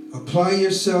 Apply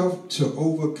yourself to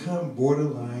overcome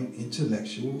borderline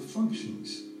intellectual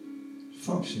functionings.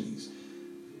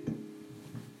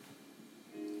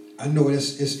 I know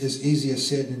it's easier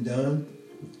said than done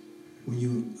when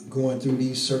you're going through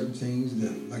these certain things,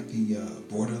 like the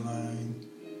borderline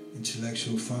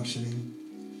intellectual functioning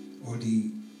or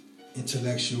the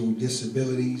intellectual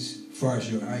disabilities as far as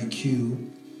your IQ.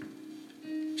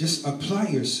 Just apply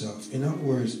yourself. In other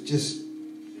words, just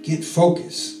get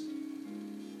focused.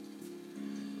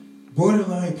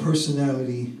 Borderline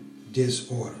personality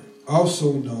disorder,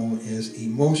 also known as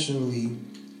emotionally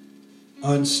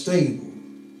unstable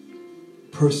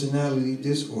personality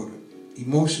disorder.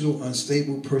 Emotional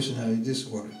unstable personality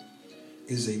disorder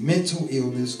is a mental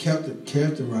illness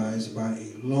characterized by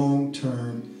a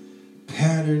long-term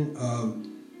pattern of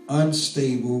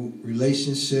unstable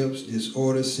relationships,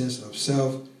 disordered sense of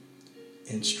self,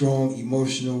 and strong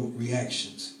emotional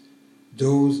reactions.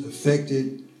 Those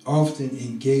affected often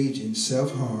engage in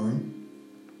self-harm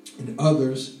and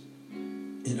other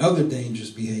dangerous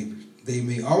behaviors. They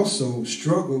may also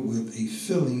struggle with a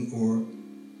feeling or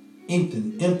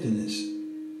emptiness,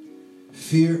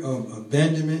 fear of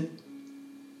abandonment,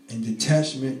 and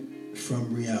detachment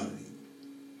from reality.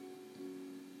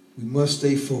 We must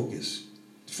stay focused.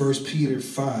 1 Peter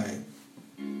 5,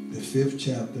 the 5th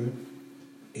chapter,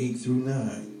 8 through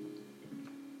 9.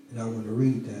 And I want to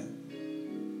read that.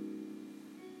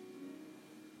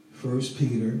 1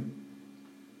 Peter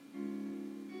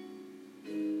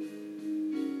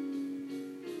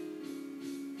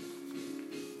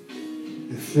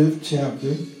the 5th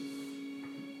chapter.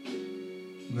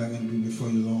 I'm not going to be before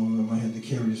you long. I might have to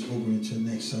carry this over until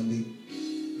next Sunday.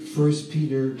 1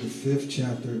 Peter, the 5th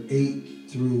chapter, 8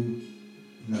 through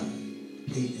 9.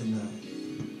 8 and 9.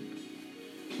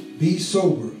 Be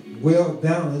sober, well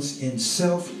balanced in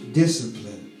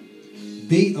self-discipline.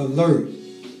 Be alert,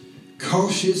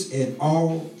 cautious at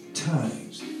all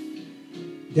times.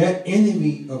 That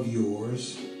enemy of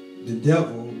yours, the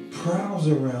devil, prowls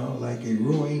around like a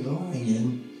roaring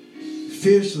lion,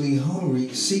 fiercely hungry,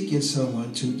 seeking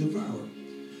someone to devour.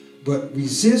 But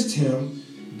resist him,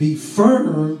 be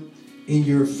firm in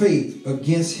your faith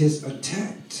against his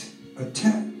attack,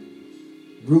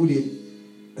 rooted,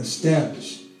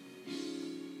 established,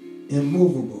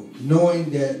 immovable, knowing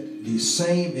that the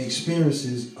same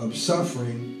experiences of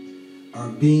suffering are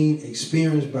being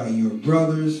experienced by your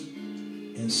brothers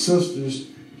and sisters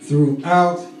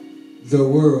throughout the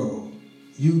world.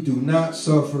 You do not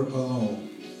suffer alone.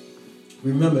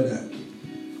 Remember that.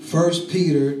 1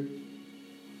 Peter,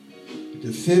 the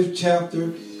 5th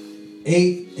chapter,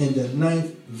 8th and the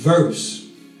 9th verse.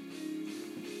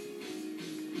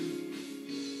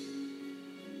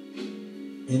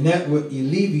 And that would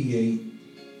alleviate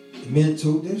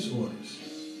mental disorders.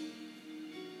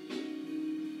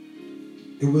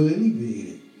 It will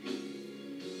alleviate it.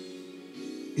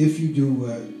 If you do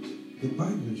what the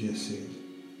Bible just said,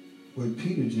 what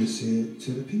Peter just said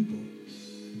to the people.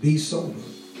 Be sober,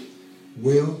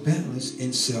 well balanced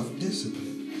in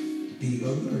self-discipline. Be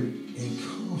alert and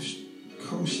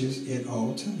cautious at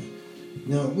all times.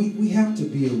 Now, we have to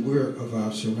be aware of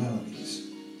our surroundings.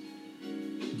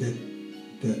 That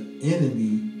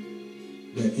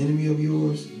enemy of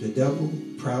yours, the devil,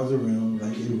 prowls around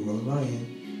like a roaring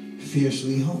lion,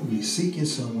 fiercely hungry, seeking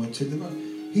someone to devour.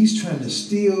 He's trying to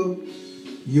steal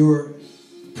your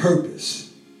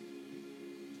purpose,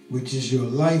 which is your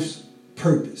life's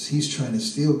purpose. He's trying to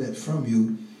steal that from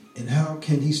you. And how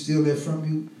can he steal that from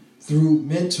you? Through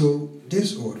mental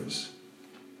disorders.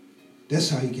 That's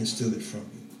how he can steal it from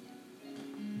you.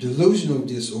 Delusional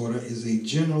disorder is a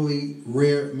generally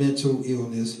rare mental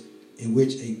illness in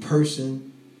which a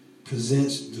person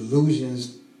presents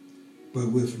delusions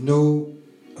but with no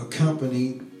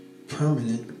accompanying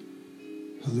permanent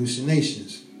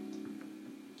hallucinations,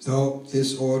 thought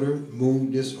disorder,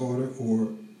 mood disorder,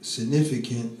 or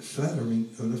significant flattering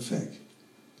of effect.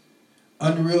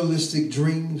 Unrealistic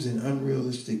dreams and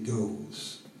unrealistic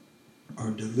goals are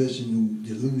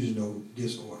delusional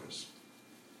disorders.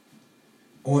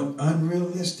 On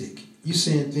unrealistic, you're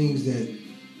saying things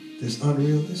that's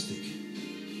unrealistic.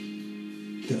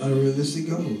 the unrealistic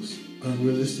goals,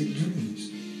 unrealistic dreams,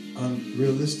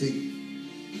 unrealistic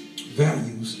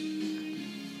values,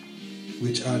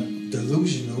 which are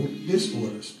delusional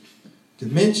disorders.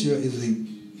 Dementia is a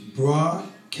broad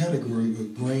category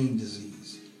of brain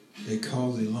disease that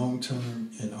causes a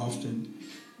long-term and often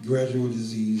gradual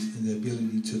disease in the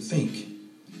ability to think.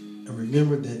 And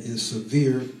remember that it is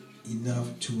severe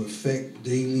enough to affect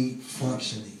daily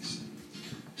functionings.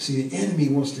 See, the enemy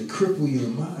wants to cripple your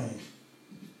mind.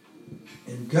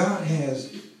 And God has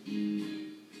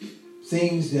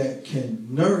things that can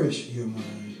nourish your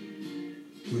mind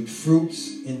with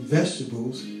fruits and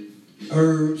vegetables,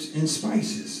 herbs and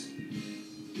spices.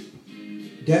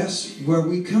 That's where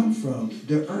we come from,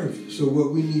 the earth. So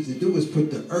what we need to do is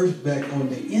put the earth back on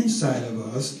the inside of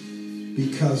us,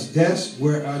 because that's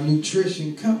where our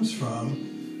nutrition comes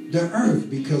from, the earth,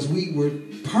 because we were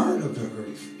part of the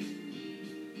earth.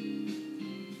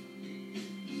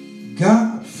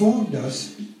 God formed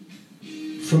us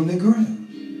from the ground.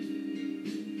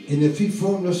 And if he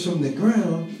formed us from the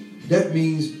ground, that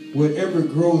means whatever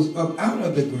grows up out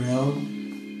of the ground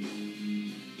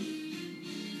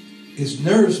is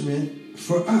nourishment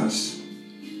for us.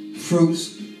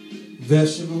 Fruits,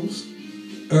 vegetables,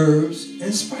 herbs,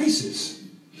 and spices.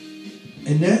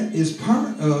 And that is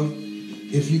part of,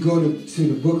 if you go to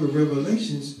the book of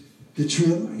Revelations, the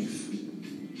tree of life.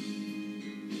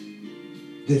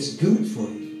 That's good for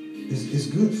you. It's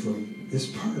good for you. It's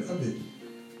part of it.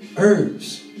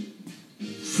 Herbs,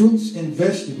 fruits and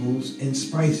vegetables, and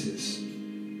spices.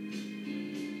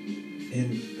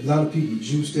 And a lot of people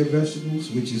juice their vegetables,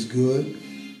 which is good.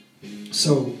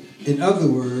 So, in other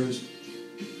words,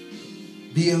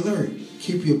 be alert.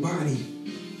 Keep your body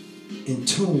in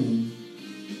tune,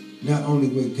 not only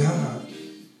with God,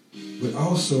 but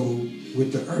also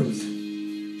with the earth,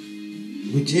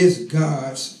 which is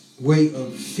God's way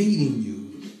of feeding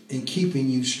you and keeping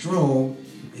you strong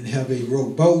and have a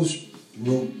robust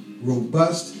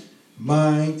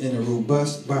mind and a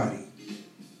robust body.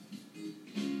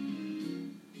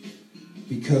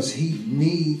 Because he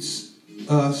needs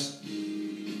us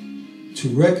to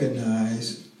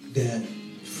recognize that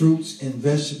fruits and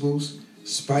vegetables,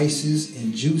 spices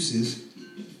and juices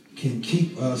can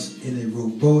keep us in a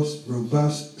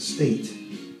robust state.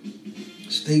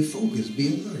 Stay focused, be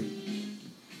alert.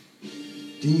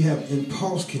 Then you have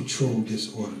impulse control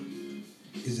disorder.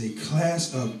 It's a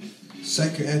class of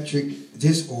psychiatric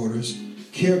disorders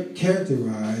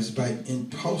characterized by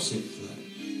impulsive,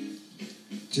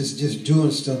 just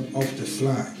doing stuff off the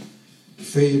fly,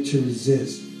 failure to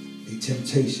resist a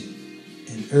temptation,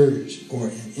 an urge, or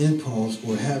an impulse,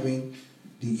 or having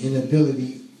the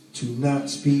inability to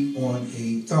not speak on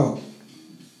a thought.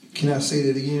 Can I say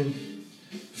that again?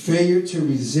 Failure to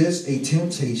resist a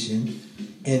temptation,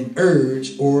 an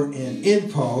urge, or an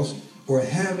impulse, or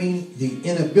having the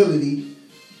inability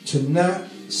to not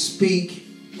speak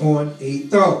on a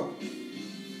thought.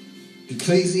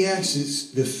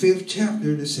 Ecclesiastes, the 5th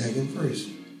chapter, the 2nd verse.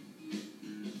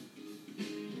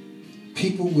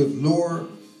 People with lower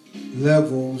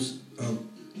levels of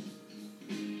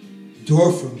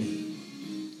dopamine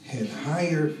had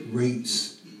higher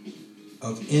rates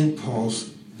of impulse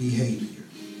behavior,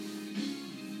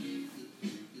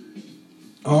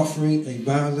 offering a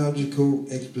biological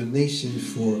explanation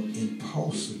for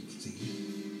impulsivity.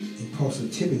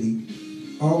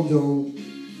 Although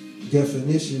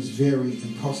definitions vary,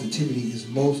 impulsivity is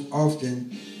most often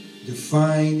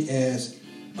defined as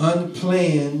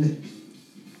unplanned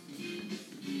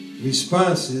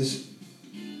responses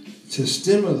to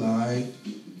stimuli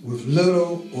with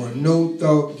little or no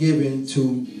thought given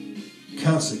to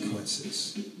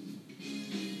consequences.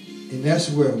 And that's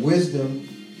where wisdom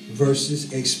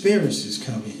versus experiences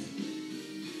come in.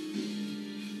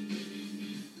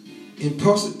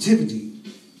 Impulsivity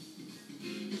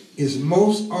is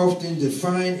most often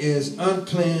defined as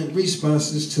unplanned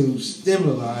responses to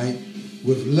stimuli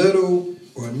with little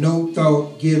or no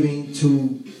thought given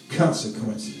to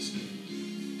consequences.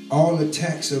 All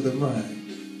attacks of the mind.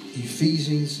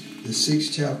 Ephesians, the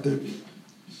 6th chapter,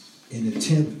 and the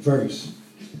 10th verse.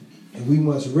 And we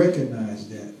must recognize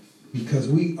that, because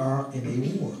we are in a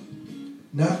war.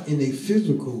 Not in a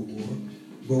physical war,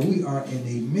 but we are in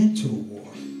a mental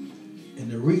war. And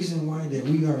the reason why that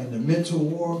we are in a mental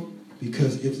war,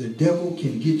 because if the devil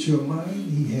can get your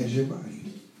mind, he has your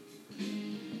body.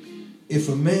 If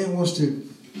a man wants to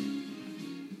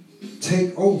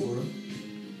take over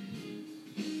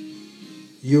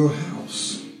your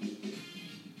house,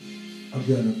 I'm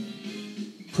going to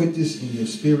put this in your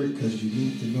spirit because you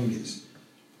need to know this.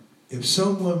 If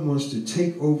someone wants to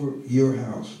take over your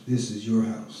house, this is your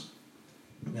house.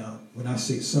 Now, when I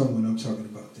say someone, I'm talking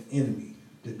about the enemy,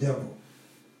 the devil.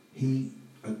 He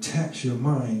attacks your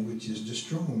mind, which is the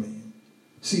strong man.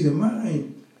 See, the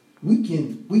mind, we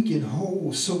can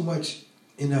hold so much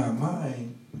in our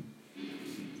mind.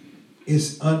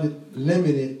 It's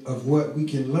unlimited of what we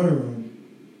can learn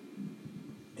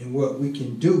and what we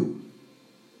can do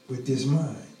with this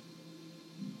mind.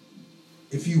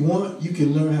 If you want, you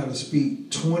can learn how to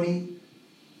speak 20,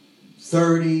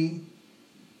 30,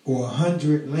 or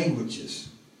 100 languages.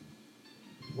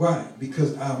 Why?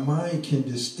 Because our mind can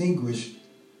distinguish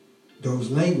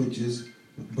those languages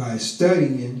by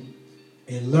studying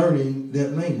and learning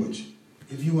that language.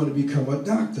 If you want to become a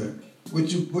doctor, what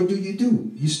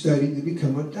do? You study to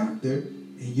become a doctor,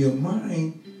 and your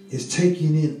mind is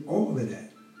taking in all of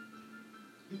that.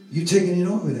 You're taking in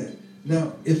all of that.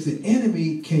 Now, if the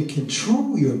enemy can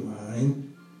control your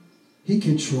mind, he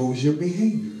controls your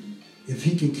behavior. If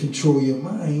he can control your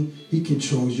mind, he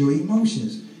controls your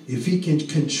emotions. If he can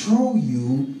control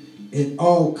you at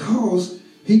all costs,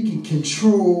 he can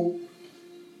control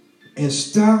and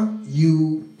stop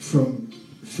you from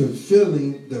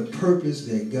fulfilling the purpose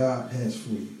that God has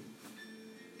for you.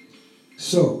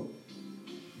 So,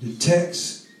 the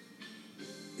text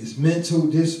is mental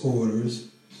disorders,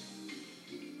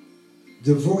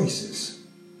 the voices.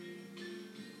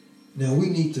 Now we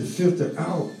need to filter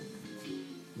out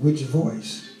which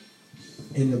voice.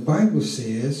 And the Bible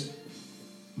says,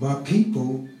 my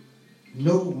people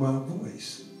know my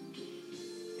voice,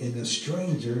 and a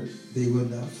stranger they will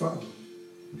not follow.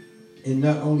 And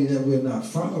not only that will not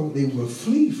follow, they will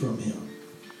flee from him.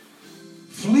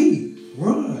 Flee,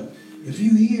 run. If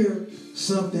you hear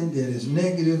something that is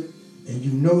negative and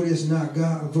you know it's not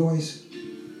God's voice,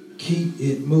 keep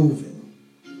it moving.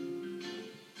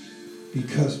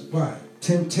 Because why?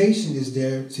 Temptation is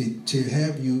there to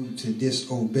have you to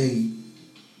disobey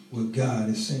what God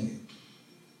is saying.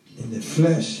 And the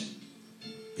flesh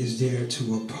is there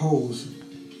to oppose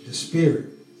the spirit.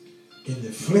 And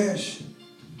the flesh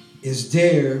is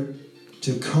there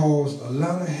to cause a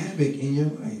lot of havoc in your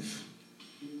life.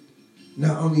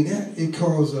 Not only that, it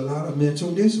causes a lot of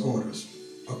mental disorders,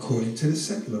 according to the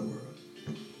secular world.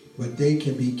 But they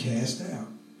can be cast out.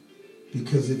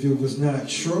 Because if it was not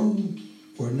true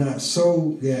or not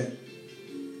so that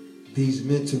these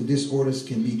mental disorders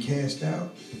can be cast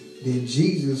out, then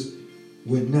Jesus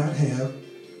would not have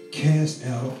cast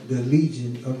out the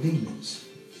legion of demons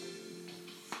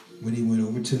when he went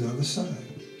over to the other side.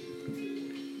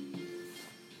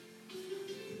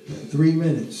 3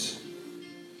 minutes.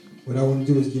 What I want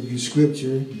to do is give you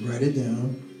scripture, write it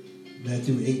down.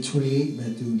 Matthew 8:28,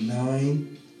 Matthew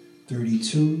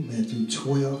 9:32, Matthew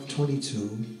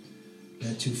 12:22,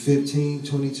 Matthew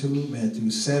 15:22,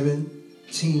 Matthew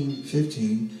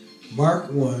 17:15, Mark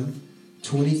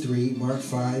 1:23, Mark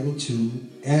 5:2,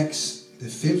 Acts the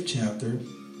 5th chapter,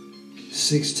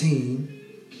 16,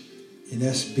 and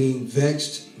that's being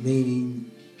vexed, meaning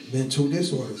mental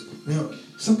disorders. Now,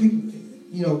 some people,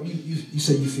 you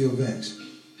say you feel vexed.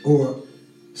 Or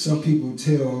some people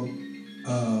tell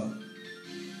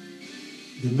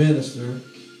the minister,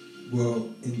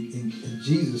 well, in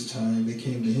Jesus' time, they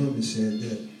came to him and said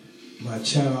that my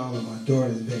child or my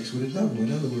daughter is vexed with the devil.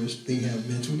 In other words, they have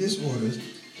mental disorders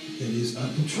that is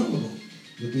uncontrollable.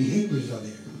 The behaviors are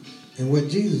there. And what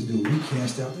Jesus do? He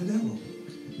cast out the devil.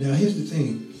 Now, here's the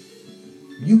thing.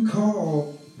 You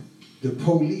call the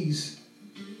police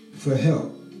for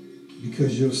help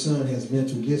because your son has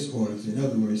mental disorders. In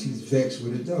other words, he's vexed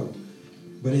with the devil.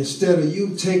 But instead of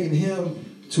you taking him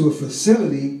to a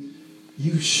facility,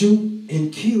 you shoot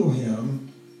and kill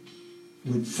him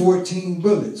with 14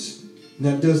 bullets.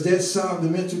 Now, does that solve the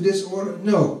mental disorder?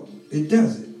 No, it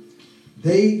doesn't.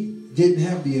 They didn't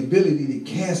have the ability to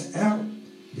cast out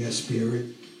their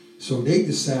spirit, so they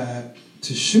decide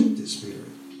to shoot the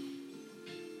spirit.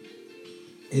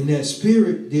 And that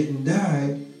spirit didn't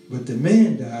die, but the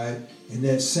man died, and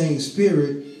that same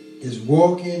spirit is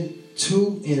walking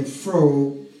to and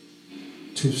fro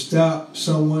to stop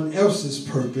someone else's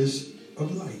purpose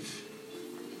of life.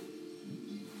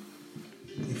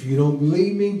 If you don't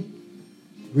believe me,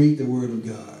 read the Word of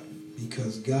God,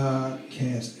 because God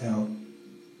cast out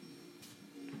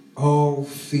all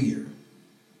fear,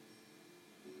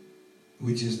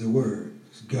 which is the Word.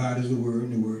 God is the Word,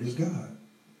 and the Word is God,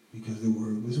 because the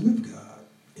Word was with God.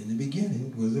 In the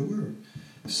beginning was the Word.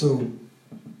 So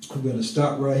I'm going to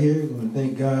stop right here. I'm going to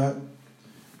thank God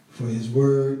for His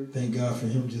Word. Thank God for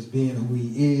Him just being who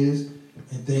He is.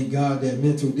 And thank God that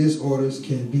mental disorders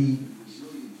can be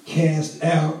cast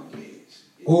out,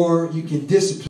 or you can discipline.